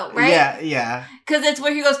part though, right? Yeah. Because it's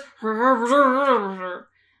where he goes.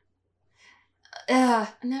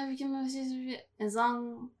 Never give my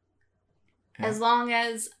as long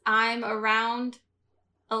as I'm around,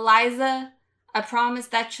 Eliza, I promise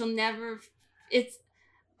that you'll never. It's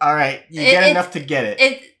all right. You get enough to get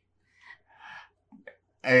it.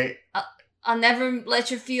 I'll never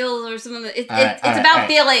let you feel or something. It's about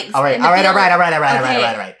feelings. All right.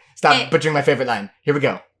 Stop butchering my favorite line. Here we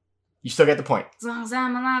go. You still get the point. As long as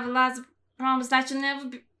I'm alive, Eliza, promise that you'll never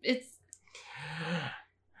be.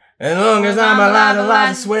 As long as I'm alive,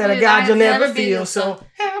 Eliza, swear to God, you'll never feel so.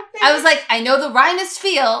 I was like, I know the rhyme is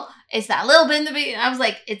feel. It's that little bit in the beginning. I was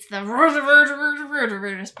like, it's the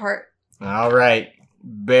part. All right.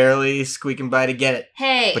 Barely squeaking by to get it.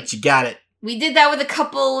 Hey. But you got it. We did that with a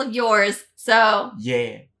couple of yours, so.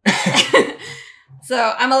 Yeah.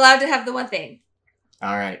 So I'm allowed to have the one thing.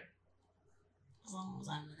 All right.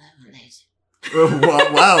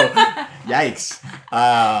 Whoa. Yikes.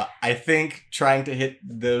 I think trying to hit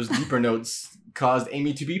those deeper notes caused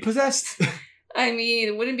Amy to be possessed. I mean,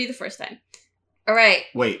 it wouldn't be the first time. All right.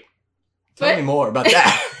 Wait. Tell me more about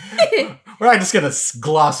that. We're not just going to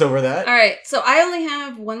gloss over that. All right. So I only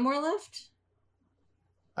have one more left.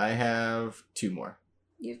 I have two more.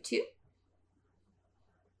 You have two?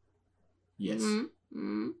 Yes.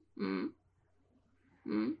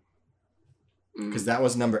 Because that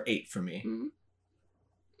was number 8 for me.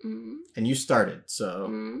 And you started,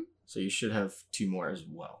 so you should have 2 more as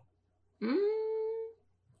well.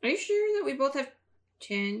 Are you sure that we both have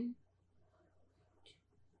 10?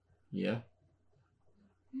 Yeah.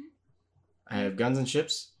 I have Guns and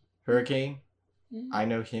Ships, Hurricane, I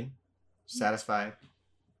Know Him, Satisfied,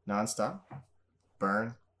 Nonstop,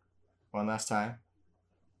 Burn, One Last Time.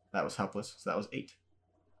 That was Helpless, so that was 8.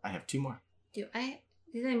 I have 2 more. Did I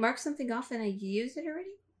mark something off and I used it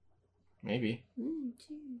already? Maybe. 1,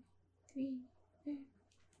 2, 3, 4.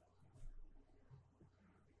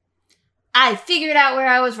 I figured out where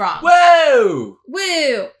I was wrong. Whoa!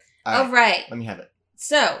 Woo! All right. Let me have it.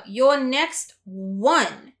 So, your next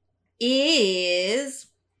one is...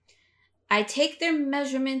 I take their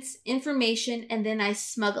measurements, information, and then I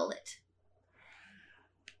smuggle it.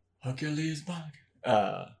 Hercules bug.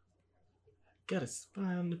 Got a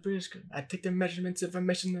spy on the British. I take their measurements,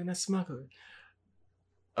 information, and I smuggle it.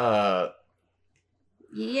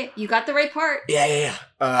 Yeah, you got the right part. Yeah.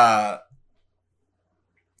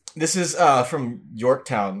 This is from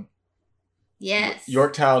Yorktown. Yes.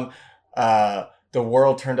 Yorktown, the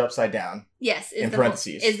world turned upside down. Yes. In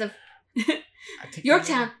parentheses.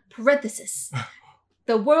 Yorktown, parenthesis.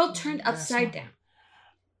 The world turned upside down.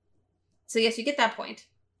 So yes, you get that point.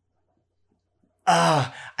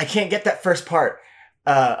 I can't get that first part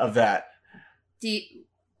of that.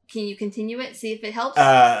 Can you continue it? See if it helps?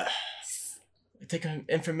 I take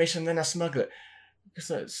information, then I smuggle it.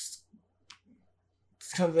 Because it's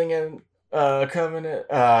something Covenant.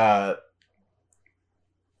 Oh,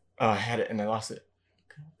 I had it and I lost it.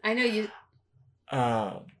 I know you.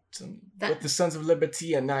 With the Sons of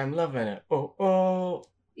Liberty, and I'm loving it. Oh.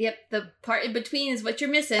 Yep, the part in between is what you're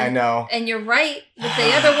missing. I know. And you're right with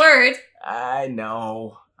the other word. I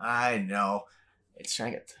know. It's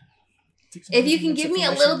trying to get... If you can give me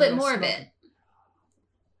a little bit more of it.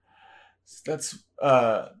 That's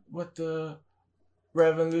what the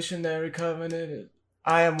Revolutionary Covenant is.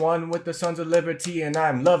 I am one with the Sons of Liberty, and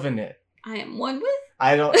I'm loving it. I am one with?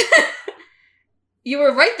 I don't... You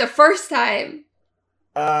were right the first time.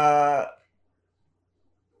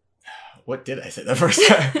 What did I say the first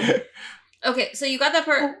time? Okay, so you got that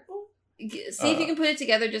part. See if you can put it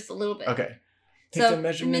together just a little bit. Okay. Take so,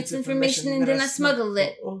 measurements, information, and then I smuggle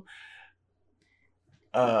it.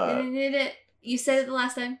 You said it the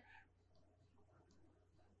last time.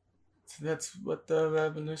 That's what the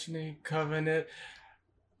Revolutionary Covenant...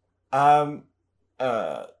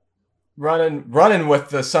 running with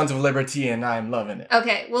the Sons of Liberty, and I'm loving it.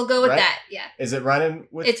 Okay, we'll go with that. Yeah. Is it running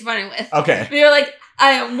with? It's running with. Okay. You're like,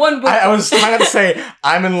 I am one. I was trying to say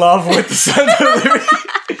I'm in love with the Sons of Liberty.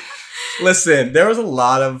 Listen, there was a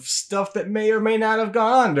lot of stuff that may or may not have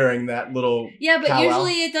gone on during that little. Yeah, but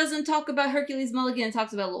usually it doesn't talk about Hercules Mulligan. It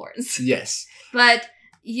talks about Lawrence. Yes. But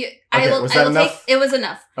I will enough? It was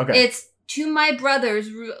enough. Okay. It's to my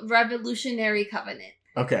brother's Revolutionary Covenant.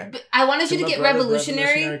 Okay. But I wanted you to get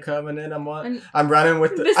revolutionary. Covenant. I'm running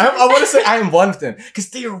with the. I want to say I am one with them because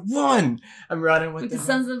they are one. I'm running with the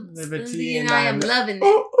Sons of Liberty, and I am loving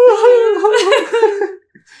it.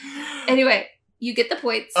 Anyway, you get the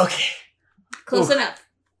points. Okay. Close enough.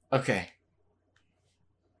 Okay.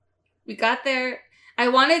 We got there. I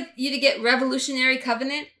wanted you to get Revolutionary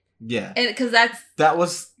Covenant. Yeah. And because that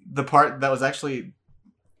was the part that was actually,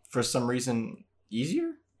 for some reason,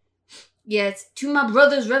 easier. Yeah, it's to my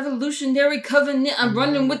brother's Revolutionary Covenant. I'm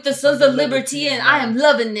running with the Sons of Liberty, and I am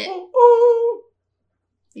loving it.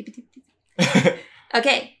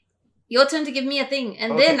 Okay, your turn to give me a thing,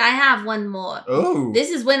 and then I have one more. Oh,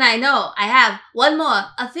 this is when I know I have one more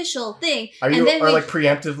official thing. Are you like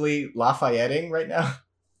preemptively Lafayetting right now?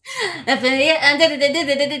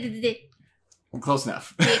 Close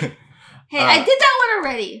enough. Hey, I did that one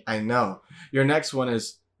already. I know. Your next one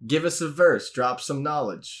is give us a verse, drop some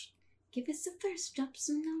knowledge. Give us a verse, drop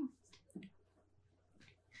some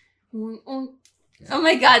knowledge. Oh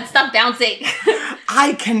my god, stop bouncing.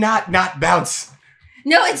 I cannot not bounce.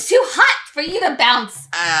 No, it's too hot for you to bounce.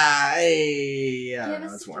 Yeah,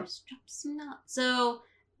 that's warm. Verse, drop some knowledge. So,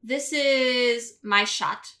 this is my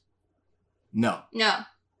shot. No.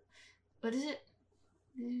 What is it?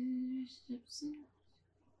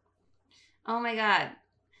 Oh my god.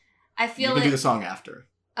 I feel like... You can do the song after.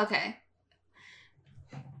 Okay.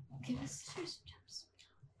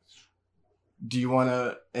 Do you want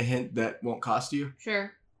a hint that won't cost you?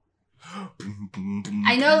 Sure.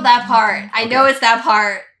 I know that part. I know it's that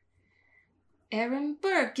part. Aaron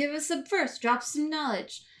Burr, give us a verse. Drop some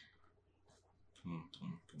knowledge.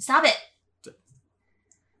 Stop it.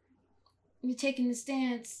 You're taking the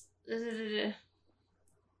stance.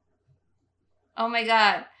 Oh my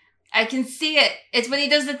god. I can see it. It's when he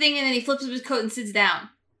does the thing and then he flips up his coat and sits down.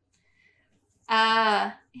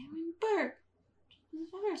 Aaron Burr.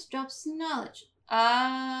 First, drop some knowledge.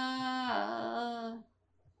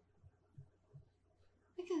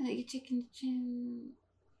 You're taking the chin.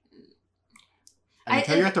 I can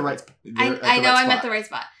tell you're at the right spot. I know I'm at the right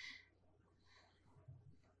spot.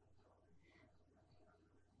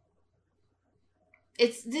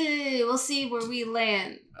 It's we'll see where we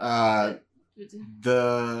land.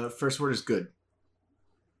 The first word is good.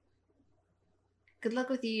 Good luck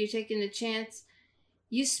with you. You're taking a chance.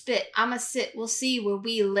 You spit. I'ma sit. We'll see where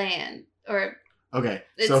we land. Or okay,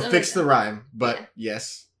 so fix the rhyme. But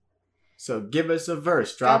yes. So give us a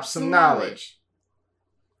verse. Drop some knowledge.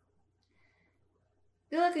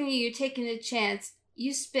 Good luck on you. You're taking a chance.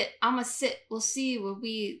 You spit. I'ma sit. We'll see where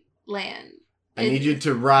we land. I need you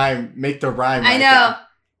to rhyme. Make the rhyme. I know.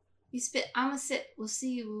 You spit. I'ma sit. We'll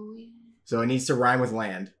see where we. So it needs to rhyme with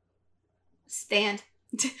land. Stand.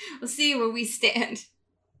 We'll see where we stand.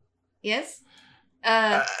 Yes?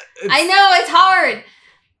 I know, it's hard.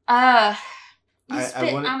 You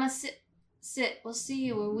spit, I'ma sit. We'll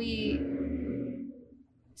see where we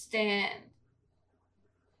stand.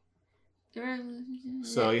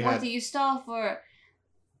 So you what do you stall for?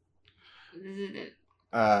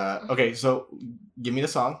 Okay, so give me the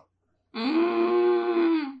song.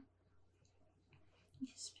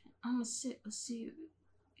 I'ma sit. We'll see where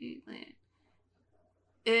we land.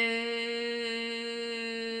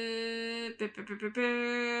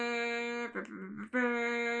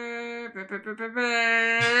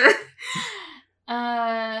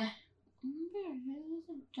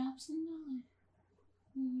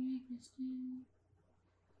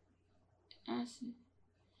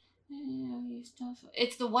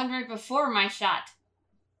 It's the one right before my shot.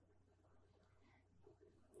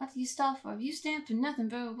 What do you stall for? You stand for nothing,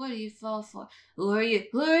 bro. What do you fall for? Who are you?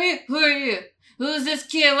 Who are you? Who are you? Who's this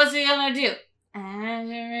kid? What's he gonna do?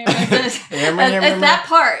 It's that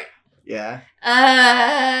part. Yeah.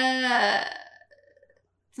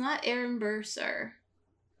 It's not Aaron Burr, sir.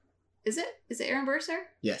 Is it? Is it Aaron Burr, sir?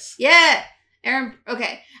 Yes. Yeah. Aaron.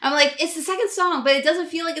 Okay. I'm like, it's the second song, but it doesn't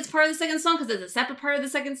feel like it's part of the second song because it's a separate part of the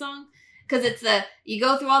second song. Because it's you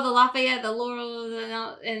go through all the Lafayette, the Laurel,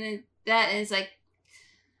 and then that, and it's like,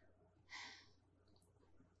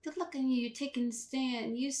 good luck on you. You're taking a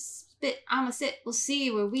stand. You spit. I'ma sit. We'll see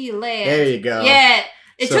where we land. There you go. Yeah.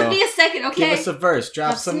 It took me a second. Okay. Give us a verse.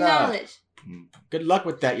 Drop some knowledge. Good luck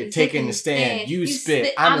with that. You're taking a stand. You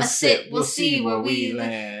spit. I'ma sit. We'll see where we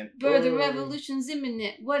land. Bro, the revolution's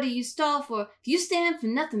imminent. What do you stall for? If you stand for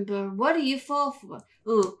nothing, bro, what do you fall for?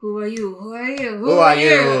 Ooh, who are you? Who are you? Who are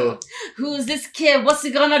you? Who's this kid? What's he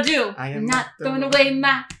gonna do? I am not throwing away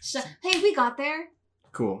my shot. Hey, we got there.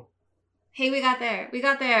 Cool. Hey, we got there. We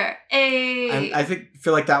got there. Hey. I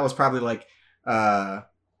feel like that was probably like a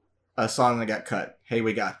song that got cut. Hey,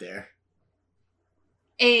 we got there.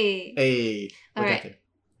 Hey. Hey. All right. There.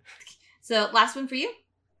 So, last one for you?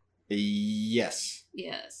 Yes.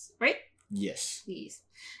 Yes. Right? Yes. Yes.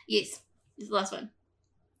 Yes. This is the last one.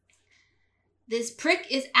 This prick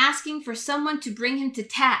is asking for someone to bring him to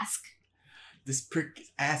task. This prick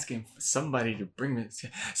is asking for somebody to bring me...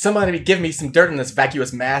 Somebody to give me some dirt in this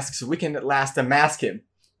vacuous mask so we can at last unmask him.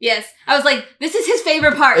 Yes. I was like, this is his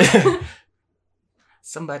favorite part.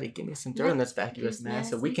 Somebody give me some dirt in this vacuous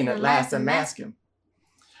mask so we can at last unmask him.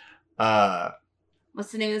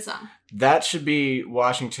 What's the name of the song? That should be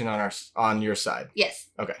Washington on your side. Yes.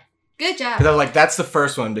 Okay. Good job. Because I was like, that's the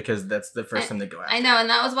first one because that's the first time they go out. I know, and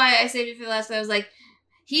that was why I saved it for the last one. I was like,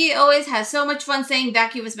 he always has so much fun saying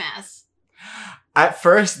vacuous mass. At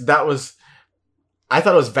first, I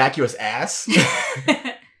thought it was vacuous ass.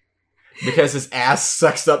 Because his ass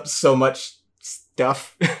sucks up so much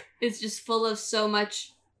stuff. It's just full of so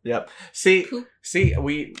much. Yep. See,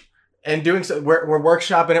 and doing so, we're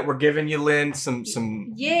workshopping it. We're giving you, Lynn, some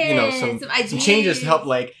some changes to help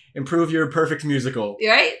like improve your perfect musical.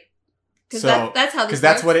 Right? Because that's how this works.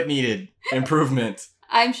 That's what it needed. Improvement.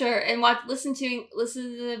 I'm sure. And listen to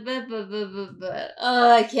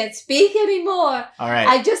I can't speak anymore. All right.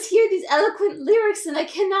 I just hear these eloquent lyrics and I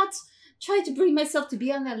cannot try to bring myself to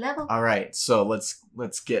be on that level. All right. So let's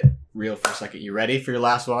get real for a second. You ready for your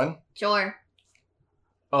last one? Sure.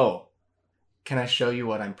 Oh, can I show you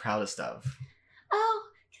what I'm proudest of? Oh,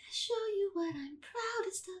 can I show you what I'm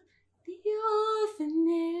proudest of? The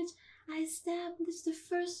orphanage. I established the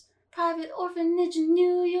first private orphanage in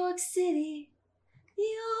New York City.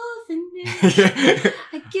 The orphanage.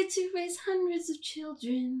 I get to raise hundreds of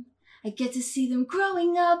children. I get to see them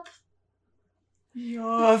growing up. The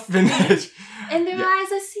orphanage. In their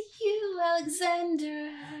eyes I see you,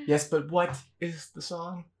 Alexander. Yes, but what is the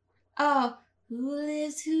song? Oh, who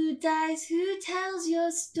lives, who dies, who tells your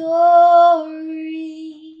story?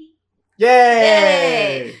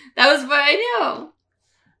 Yay! That was what I know.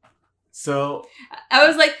 So I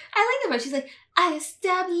was like, I like that part. She's like, I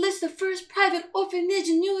established the first private orphanage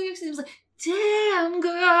in New York City. I was like, damn,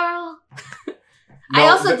 girl. I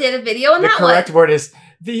also did a video on that one. The correct word is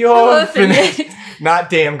the orphanage, not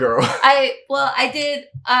damn, girl. I did.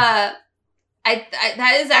 That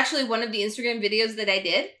is actually one of the Instagram videos that I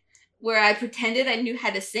did where I pretended I knew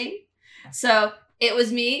how to sing. So it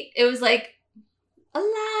was me. It was like,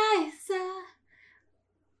 Eliza,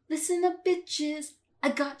 listen up, bitches. I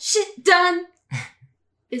got shit done.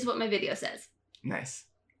 Is what my video says. Nice.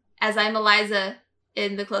 As I'm Eliza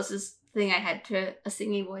in the closest thing I had to a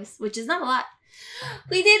singing voice, which is not a lot.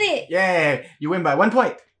 We did it. Yay. You win by 1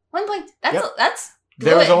 point. 1 point. That's good.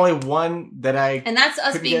 There was only one that I... And that's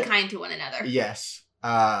us being kind to one another. Yes.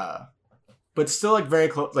 But still like very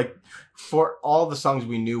close. Like for all the songs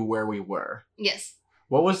we knew where we were. Yes.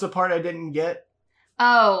 What was the part I didn't get?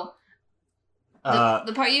 Oh.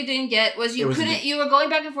 The part you didn't get was you were going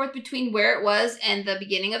back and forth between where it was and the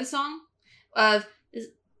beginning of the song.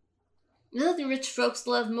 Nothing rich folks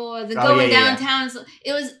love more than going downtown. Yeah.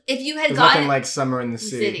 It was, if you had gotten... nothing like Summer in the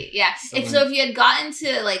City. Yeah. If you had gotten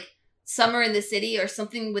to like Summer in the City or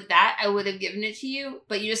something with that, I would have given it to you,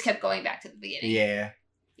 but you just kept going back to the beginning. Yeah.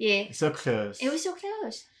 Yeah. So close. It was so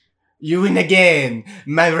close. You win again,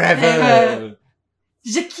 my rebel.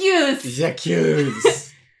 J'accuse.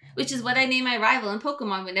 Which is what I name my rival in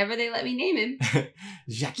Pokemon whenever they let me name him.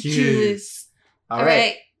 J'accuse. All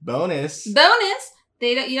right. Bonus. You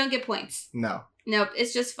don't get points. No. Nope,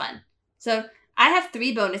 it's just fun. So I have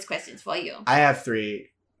 3 bonus questions for you. I have 3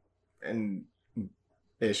 and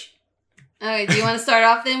ish. Okay, do you want to start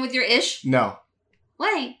off then with your ish? No.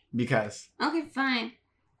 Why? Because. Okay, fine.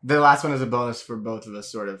 The last one is a bonus for both of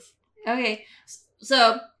us, sort of. Okay,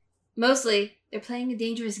 so mostly they're playing a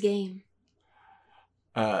dangerous game.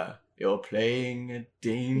 You're playing a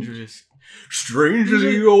dangerous,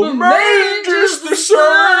 strangely your mind is the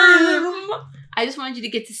same. I just wanted you to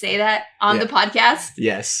get to say that on the podcast.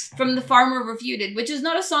 Yes. From The Farmer Refuted, which is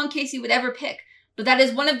not a song Casey would ever pick, but that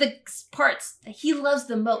is one of the parts that he loves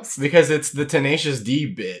the most. Because it's the Tenacious D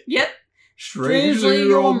bit. Yep. Strangely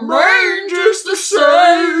your mind is the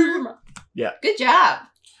same. Yeah. Good job.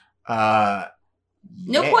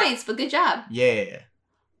 No Yeah. points, but good job. Yeah.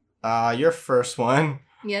 Your first one.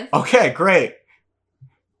 Yes. Okay, great.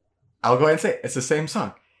 I'll go ahead and say it. It's the same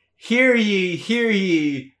song. Hear ye, hear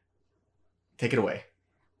ye. Take it away.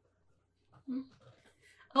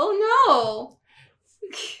 Oh no.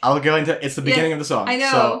 I'll go into it's the beginning of the song. I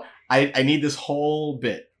know. So I need this whole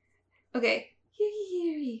bit. Okay. Hear ye,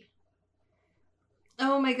 hear ye.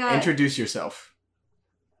 Oh my god. Introduce yourself.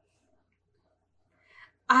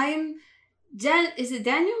 Is it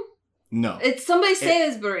Daniel? No. It's somebody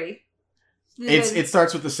Salisbury. It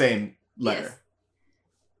starts with the same letter. Yes.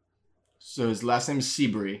 So his last name is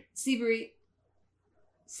Seabury. Seabury.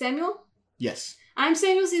 Samuel? Yes. I'm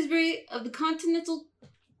Samuel Seabury of the Continental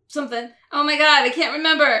something. Oh my god, I can't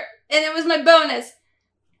remember. And it was my bonus.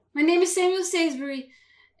 My name is Samuel Salisbury,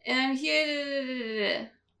 and I'm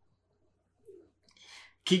here.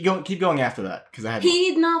 Keep going after that, because I had.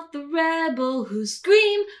 Heed not the rebel who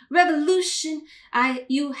scream revolution.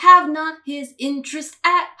 You have not his interest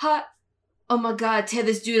at heart. Oh my god, tear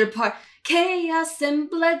this dude apart. Chaos and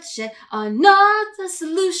bloodshed are not a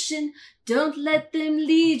solution. Don't let them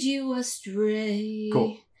lead you astray.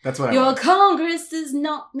 Cool. That's what I Your want. Congress is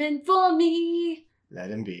not meant for me.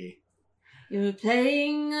 Let him be. You're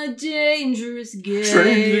playing a dangerous game.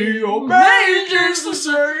 Strangely, your mind is the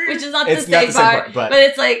same. Which is not It's the not same the same part, part, but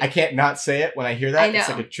it's like I can't not say it when I hear that. I know. It's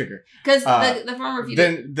like a trigger. Because the farmer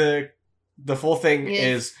refuted. Then the full thing Yes.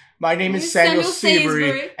 is my name is Samuel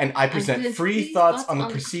Salisbury, and I present free thoughts on the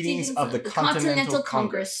proceedings of the Continental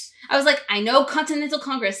Congress. I was like, I know Continental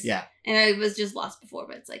Congress. Yeah. And I was just lost before,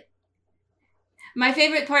 but it's like my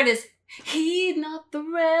favorite part is heed not the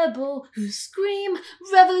rebel who scream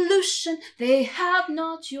revolution. They have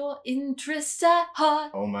not your interests at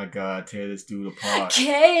heart. Oh my god, tear this dude apart.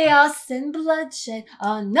 Chaos and bloodshed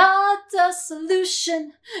are not a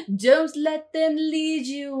solution. Don't let them lead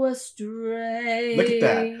you astray. Look at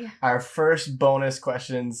that. Our first bonus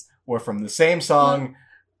questions were from the same song,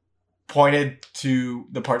 pointed to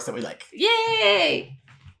the parts that we like. Yay!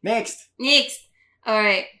 Next. All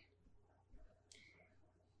right.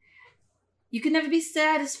 You can never be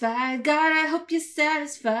satisfied. God, I hope you're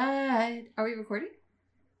satisfied. Are we recording?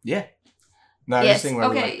 Yeah. No, yes. I'm just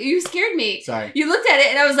Okay, you scared me. Sorry. You looked at it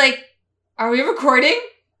and I was like, are we recording?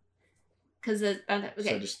 Because okay.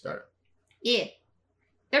 So just start. Yeah.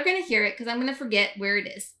 They're going to hear it because I'm going to forget where it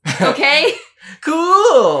is. Okay?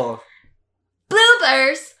 Cool!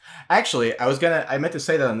 Bloopers! Actually, I meant to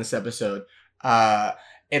say that on this episode.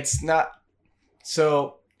 It's not,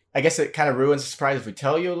 so I guess it kind of ruins the surprise if we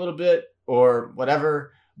tell you a little bit or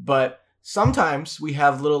whatever, but sometimes we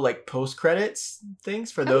have little like post-credits things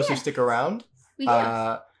for those who stick around. We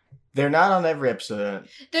do. They're not on every episode.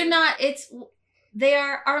 They're not, they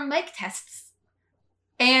are our mic tests.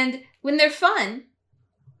 And when they're fun,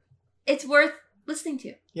 it's worth listening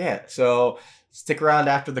to. Yeah, so stick around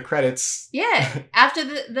after the credits. Yeah, after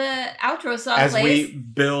the outro song as plays. we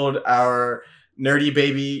build our nerdy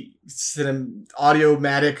baby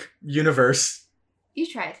audiomatic universe. You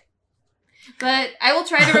tried. But I will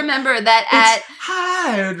try to remember that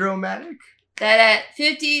hydromatic. That at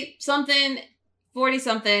 50-something,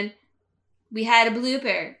 40-something, we had a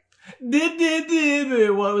blooper.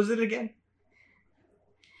 What was it again?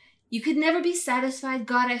 You could never be satisfied.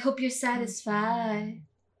 God, I hope you're satisfied.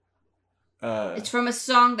 It's from a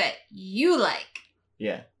song that you like.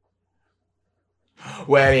 Yeah.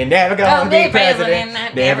 Well, you're never gonna be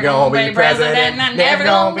president. Never gonna be president. Never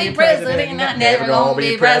gonna be president. Never gonna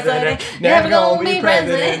be president. Never gonna be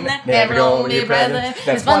president. Never gonna be president.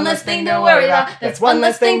 That's one less thing to worry about. That's one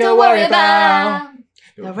less thing to worry about.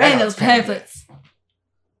 The Reynolds pamphlets.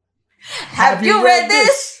 Have you read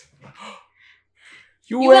this?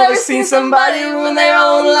 You ever seen somebody ruin their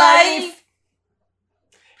own life?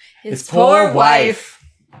 His poor wife.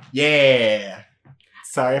 Yeah.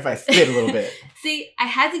 Sorry if I spit a little bit. See, I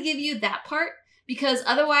had to give you that part because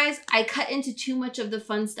otherwise I cut into too much of the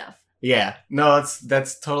fun stuff. Yeah. No,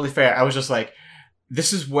 that's totally fair. I was just like,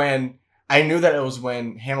 this is when I knew that it was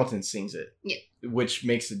when Hamilton sings it. Yeah. Which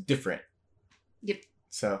makes it different. Yep.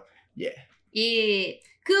 So, yeah. Yeah.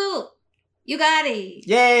 Cool. You got it.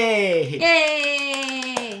 Yay!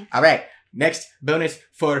 Yay! All right. Next bonus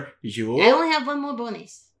for you. I only have one more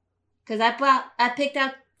bonus. Because I picked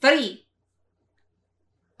out 3.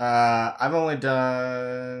 I've only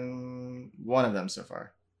done one of them so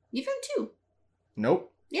far. You've done 2.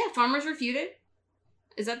 Nope. Yeah, Farmers Refuted.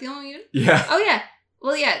 Is that the only one you did? Yeah. Oh, yeah.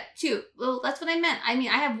 Well, yeah, 2. Well, that's what I meant. I mean,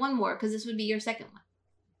 I have one more because this would be your second one.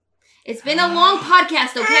 It's been a long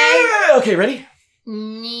podcast, okay? Okay, ready?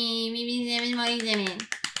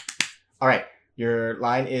 All right. Your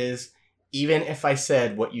line is, even if I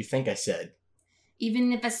said what you think I said.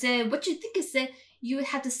 Even if I said what you think I said, you would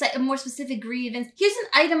have to cite a more specific grievance. Here's an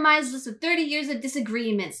itemized list of 30 years of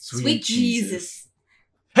disagreements. Sweet Jesus.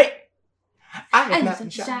 Hey! I'm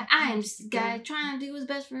not shy. I am just a guy trying to do his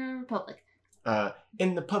best for the Republic.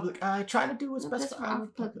 In the public eye, trying to do what's best for our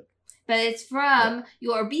Republic. But it's from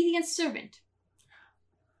your obedient servant.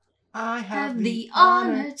 I have the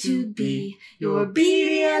honor to be your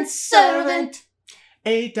obedient servant.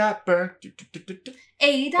 A.Burr.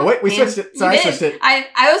 Oh, wait, we switched it. Sorry, I switched it.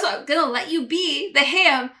 I was going to let you be the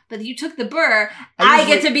ham, but you took the burr. I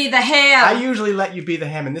get to be the ham. I usually let you be the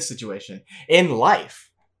ham in this situation. In life,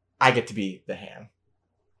 I get to be the ham.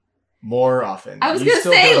 More often. I was going to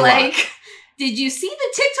say, like, did you see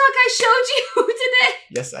the TikTok I showed you today?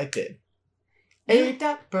 Yes, I did.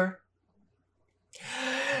 A.Burr.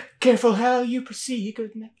 Careful how you proceed.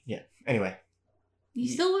 Good night. Yeah, anyway.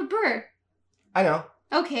 You still would burr. I know.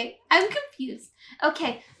 Okay, I'm confused.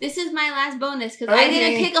 Okay, this is my last bonus because I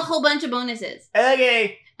didn't pick a whole bunch of bonuses.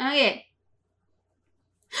 Okay. Okay.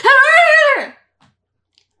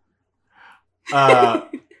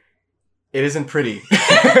 It isn't pretty.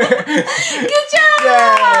 Good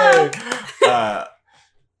job! Yay!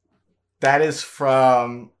 That is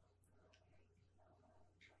from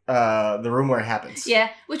The Room Where It Happens. Yeah,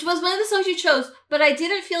 which was one of the songs you chose, but I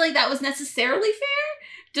didn't feel like that was necessarily fair.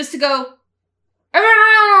 Just to go.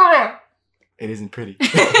 It isn't pretty.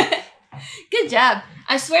 Good job.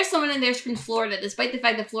 I swear someone in there screamed Florida, despite the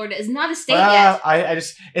fact that Florida is not a state yet. I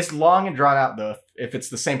just, it's long and drawn out though, if it's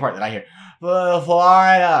the same part that I hear.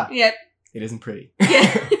 Florida. Yep. It isn't pretty.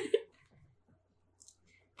 Yeah.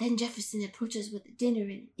 Then Jefferson approaches with a dinner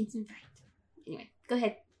and instant fright. Anyway, go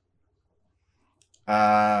ahead.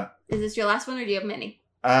 Is this your last one or do you have many?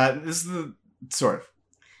 This is the, sort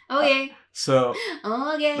of. Okay. So.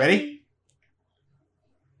 Okay. Ready?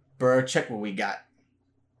 Burr, check what we got.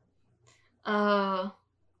 Mr.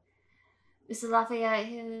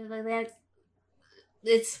 Lafayette, like that.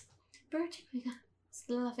 It's Burr, check what we got.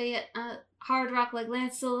 Mr. Lafayette, hard rock like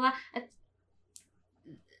Lancelot.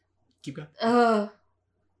 Keep going.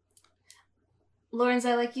 Lawrence,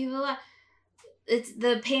 I like you a lot. It's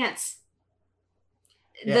the pants.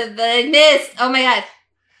 Yeah. The miss. Oh my god.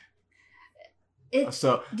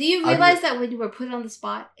 So do you realize that when you were put on the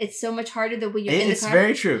spot, it's so much harder than when you're in the car? It's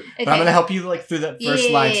very true. Okay. But I'm gonna help you like through that first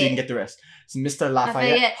line so you can get the rest. So Mr.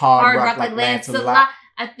 Lafayette, hard rock like Lancelot.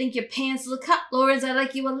 I think your pants look hot. Lawrence, I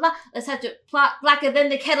like you a lot. Let's have to plot blacker than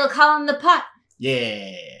the kettle calling the pot.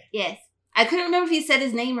 Yeah. Yes. I couldn't remember if he said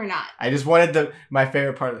his name or not. I just wanted my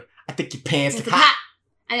favorite part of I think your pants look hot.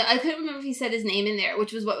 I couldn't remember if he said his name in there,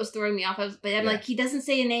 which was what was throwing me off. But I'm like, he doesn't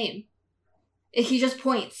say a name. He just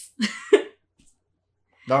points.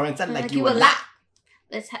 Lawrence, I like you a lot.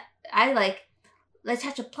 Let's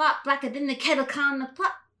hatch a plot blacker than the kettle calling the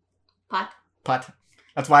pot. Pot.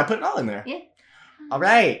 That's why I put it all in there. Yeah. All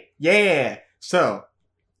right. Yeah. So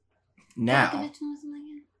now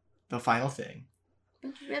the final thing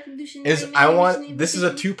is this is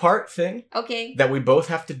a 2-part thing. Okay. That we both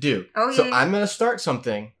have to do. Okay. So I'm gonna start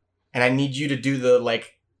something, and I need you to do the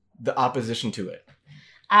opposition to it.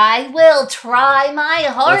 I will try my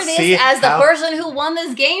hardest as the person who won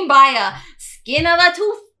this game by a skin of a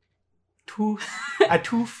tooth. A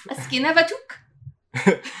tooth. A skin of a took.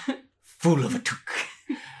 Fool of a took.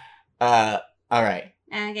 All right.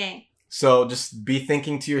 Okay. So just be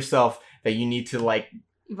thinking to yourself that you need to volley.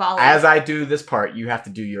 As I do this part, you have to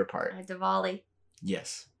do your part. I have to volley.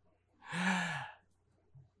 Yes.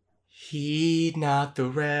 Heed not the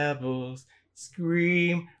rebels,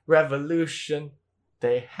 scream revolution.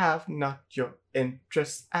 They have not your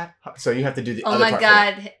interests at heart. So you have to do the other part. Oh my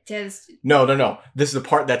god. No. This is the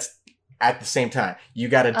part that's at the same time. You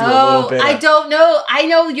got to do a little bit. I don't know. I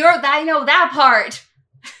know that part.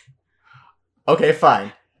 Okay,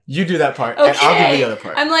 fine. You do that part, and I'll do the other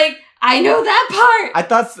part. I'm like, I know that part. I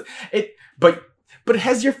thought it, but it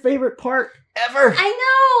has your favorite part ever. I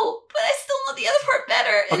know, but I still know the other part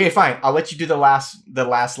better. Okay, fine. I'll let you do the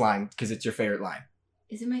last line because it's your favorite line.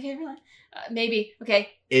 Is it my favorite line? Maybe. Okay.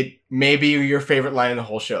 It may be your favorite line in the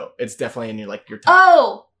whole show. It's definitely in your top.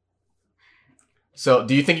 Oh. So,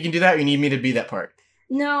 do you think you can do that, or you need me to be that part?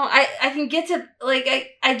 No, I can get to, like,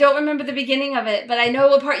 I don't remember the beginning of it, but I know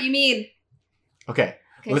what part you mean. Okay.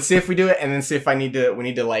 Let's see if we do it, and then see if we need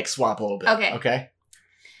to, like, swap a little bit. Okay?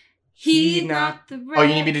 Heed not the red. Oh,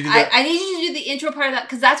 you need me to do that? I need you to do the intro part of that,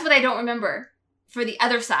 because that's what I don't remember for the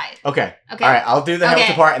other side. Okay. All right, I'll do the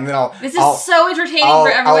Hamilton part, and then This is so entertaining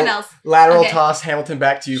for everyone else. Lateral toss Hamilton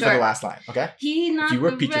back to you for the last line, okay? Heed not if you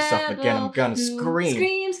repeat yourself again, I'm gonna scream.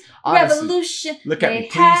 Screams, honestly, revolution. Look at me,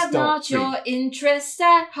 please have don't. Not your interest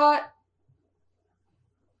at heart.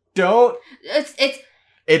 Don't. It's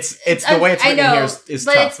the way it's written here is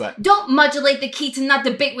tough, but don't modulate the key to not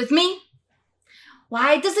debate with me.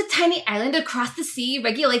 Why does a tiny island across the sea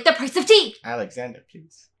regulate the price of tea? Alexander,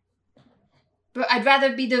 please. But I'd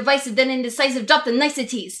rather be divisive than indecisive. Drop the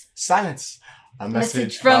niceties. Silence. A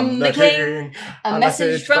message from the king. A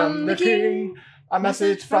message from the king. A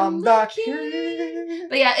message from the king.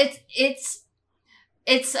 But yeah,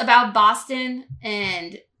 it's about Boston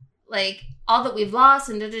and like all that we've lost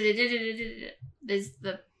and there's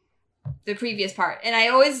the previous part. And I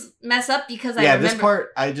always mess up because I remember. This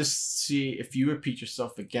part, I just see if you repeat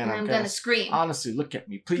yourself again, I'm gonna scream. Honestly, look at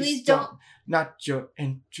me. Please don't. Not your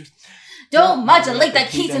interest. Don't modulate that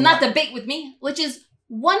key to not debate with me, which is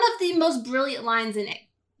one of the most brilliant lines in it.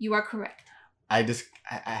 You are correct. I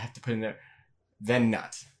have to put in there, then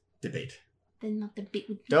not debate. Then not debate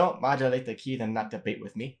with me. Don't modulate the key, then not debate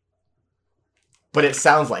with me. But it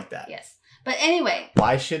sounds like that. Yes. But anyway.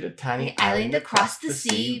 Why should a tiny island across the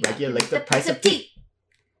sea regulate the price of tea?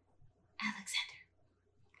 Alexander.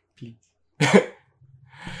 Please.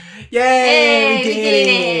 Yay! We did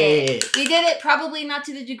it! We did it, probably not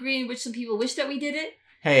to the degree in which some people wish that we did it.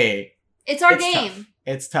 Hey. It's our game. Tough.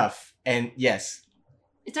 It's tough. And yes.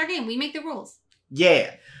 It's our game. We make the rules.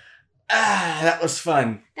 Yeah. That was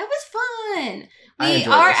fun. That was fun. We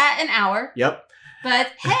are at an hour. Yep.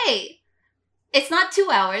 But hey, it's not 2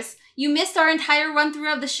 hours. You missed our entire run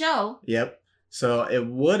through of the show. Yep. So it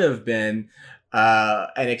would have been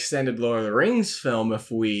an extended Lord of the Rings film if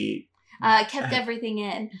we kept everything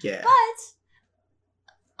in. Yeah. But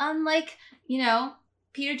unlike,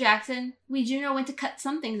 Peter Jackson, we do know when to cut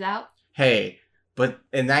some things out. Hey, but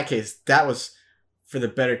in that case, that was for the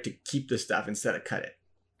better to keep the stuff instead of cut it.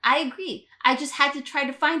 I agree. I just had to try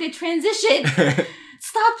to find a transition.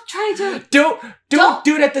 Stop trying to... Don't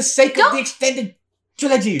do it at the sake of the extended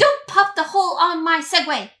trilogy. Don't pop the hole on my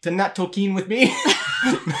segue. To not Tolkien with me.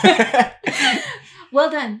 Well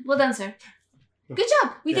done, sir. Good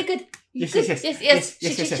job. We did good. Yes.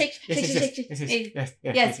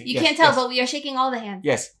 Yes. You can't tell, but we are shaking all the hands.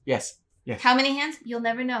 Yes. How many hands? You'll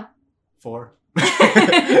never know. 4.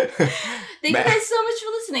 Thank you guys so much for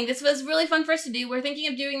listening. This was really fun for us to do. We're thinking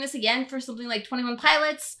of doing this again for something like 21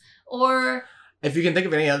 Pilots, or... If you can think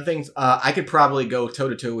of any other things, I could probably go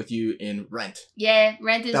toe-to-toe with you in Rent. Yeah,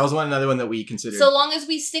 Rent is... That was another one that we considered. So long as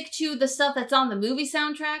we stick to the stuff that's on the movie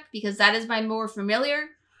soundtrack, because that is my more familiar.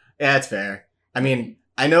 Yeah, that's fair. I mean,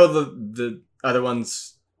 I know the other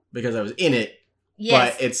ones because I was in it,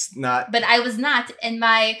 yes, but it's not... But I was not, and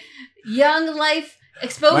my young life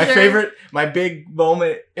exposure... My big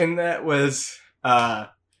moment in that was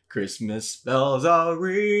Christmas bells are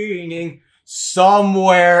ringing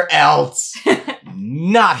somewhere else.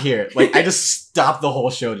 Not here. Like, I just stopped the whole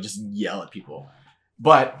show to just yell at people.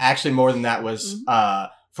 But actually more than that was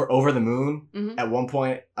for Over the Moon, at one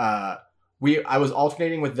point, I was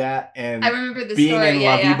alternating with that and I remember the being story. in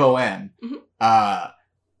La Vie Boheme.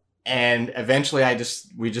 And eventually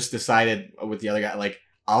we just decided with the other guy, like,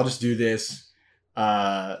 I'll just do this.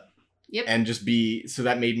 And just be, so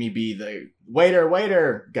that made me be the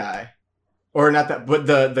waiter guy. Or not that, but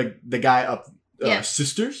the guy up,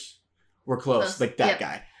 Sisters? We're close. Like that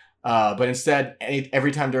guy. But instead,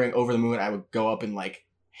 every time during Over the Moon, I would go up and like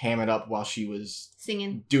ham it up while she was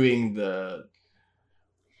singing, doing the.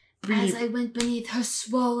 As I went beneath her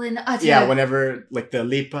swollen utter. Yeah, whenever like the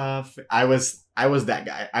leap off, I was that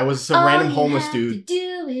guy. I was some random homeless dude.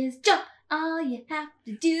 All you have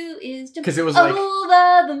to do is jump. Because it was like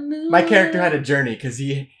over the moon. My character had a journey because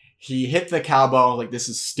he hit the cowbell like this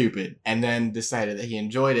is stupid, and then decided that he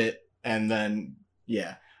enjoyed it, and then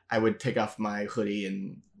I would take off my hoodie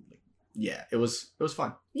and it was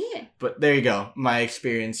fun. Yeah. But there you go. My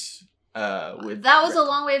experience with that was Rent. A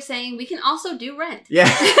long way of saying we can also do Rent. Yeah.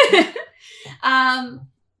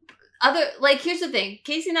 Here's the thing.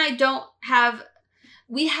 Casey and I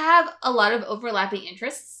we have a lot of overlapping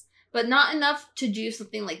interests, but not enough to do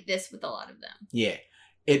something like this with a lot of them. Yeah.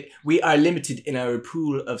 We are limited in our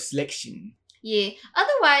pool of selection. Yeah.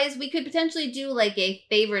 Otherwise, we could potentially do like a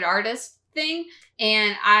favorite artist thing,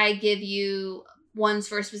 and I give you ones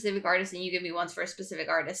for a specific artist, and you give me ones for a specific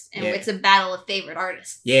artist, and it's a battle of favorite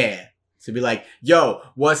artists. Yeah. So be like, yo,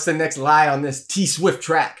 what's the next line on this T Swift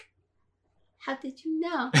track? How did you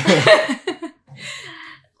know?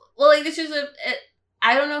 Well, like, this is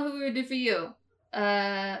I don't know who we would do for you.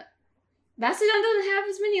 Mastodon doesn't have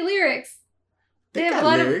as many lyrics. They have a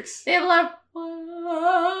lot lyrics. They have a lot of.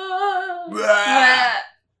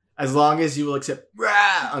 As long as you will accept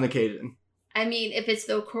on occasion. I mean, if it's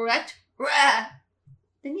the correct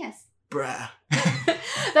then yes. Bruh.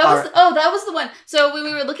 That was the one. So when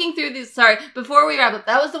we were looking through these, sorry, before we wrap up,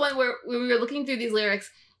 that was the one where we were looking through these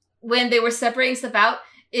lyrics when they were separating stuff out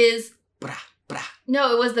is brah.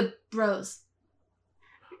 No, it was the bros.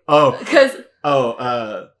 Oh. Because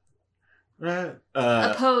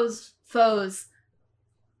opposed foes.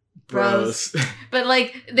 Bros. But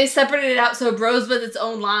like they separated it out so bros was its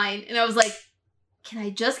own line, and I was like, can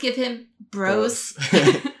I just give him bros?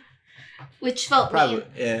 Which felt mean.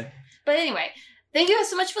 Yeah. But anyway, thank you guys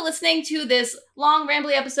so much for listening to this long,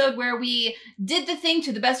 rambly episode where we did the thing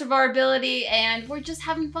to the best of our ability, and we're just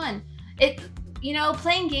having fun.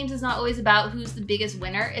 Playing games is not always about who's the biggest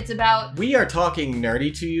winner. It's about... We are talking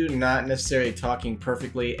nerdy to you, not necessarily talking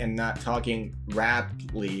perfectly and not talking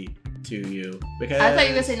rapidly to you. Because I thought you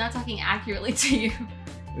were going to say not talking accurately to you.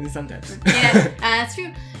 Sometimes. Yeah, that's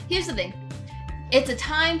true. Here's the thing. It's a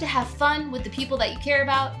time to have fun with the people that you care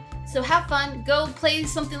about. So have fun. Go play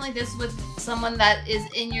something like this with someone that is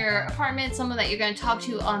in your apartment, someone that you're going to talk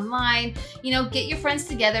to online. Get your friends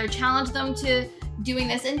together, challenge them to doing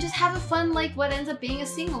this, and just have a fun, like what ends up being a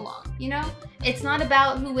sing-along, It's not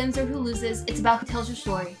about who wins or who loses. It's about who tells your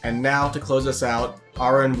story. And now to close us out,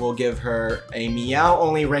 Aaron will give her a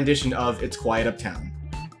meow-only rendition of It's Quiet Uptown.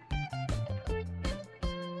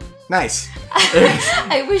 Nice.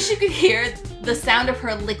 I wish you could hear the sound of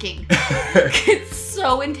her licking. It's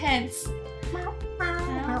so intense.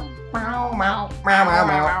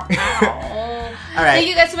 All right. Thank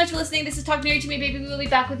you guys so much for listening. This is Talk Nerdy to Me, Baby. We will be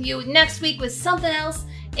back with you next week with something else.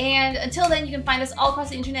 And until then, you can find us all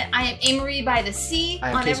across the internet. I am Amory by the Sea.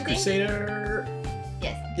 I am Case Crusader.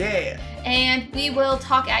 Yes. Yeah. And we will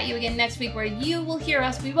talk at you again next week where you will hear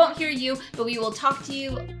us. We won't hear you, but we will talk to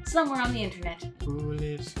you somewhere on the internet. Who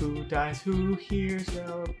lives, who dies, who hears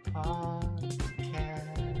our podcast?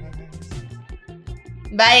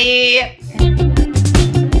 Bye.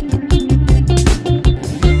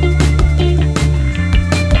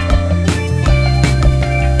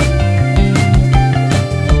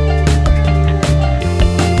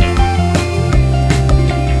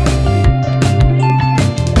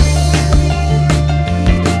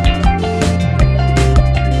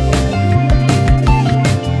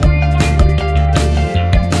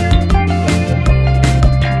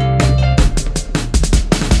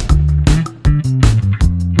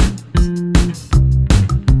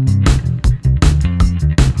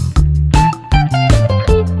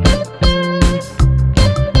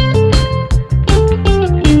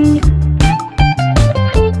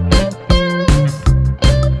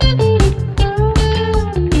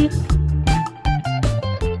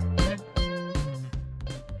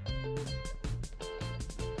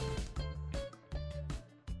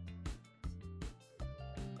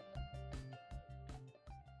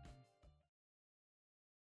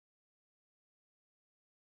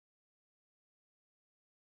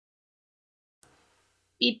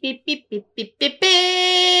 Beep, beep, beep, beep, beep, beep,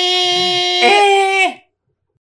 beep.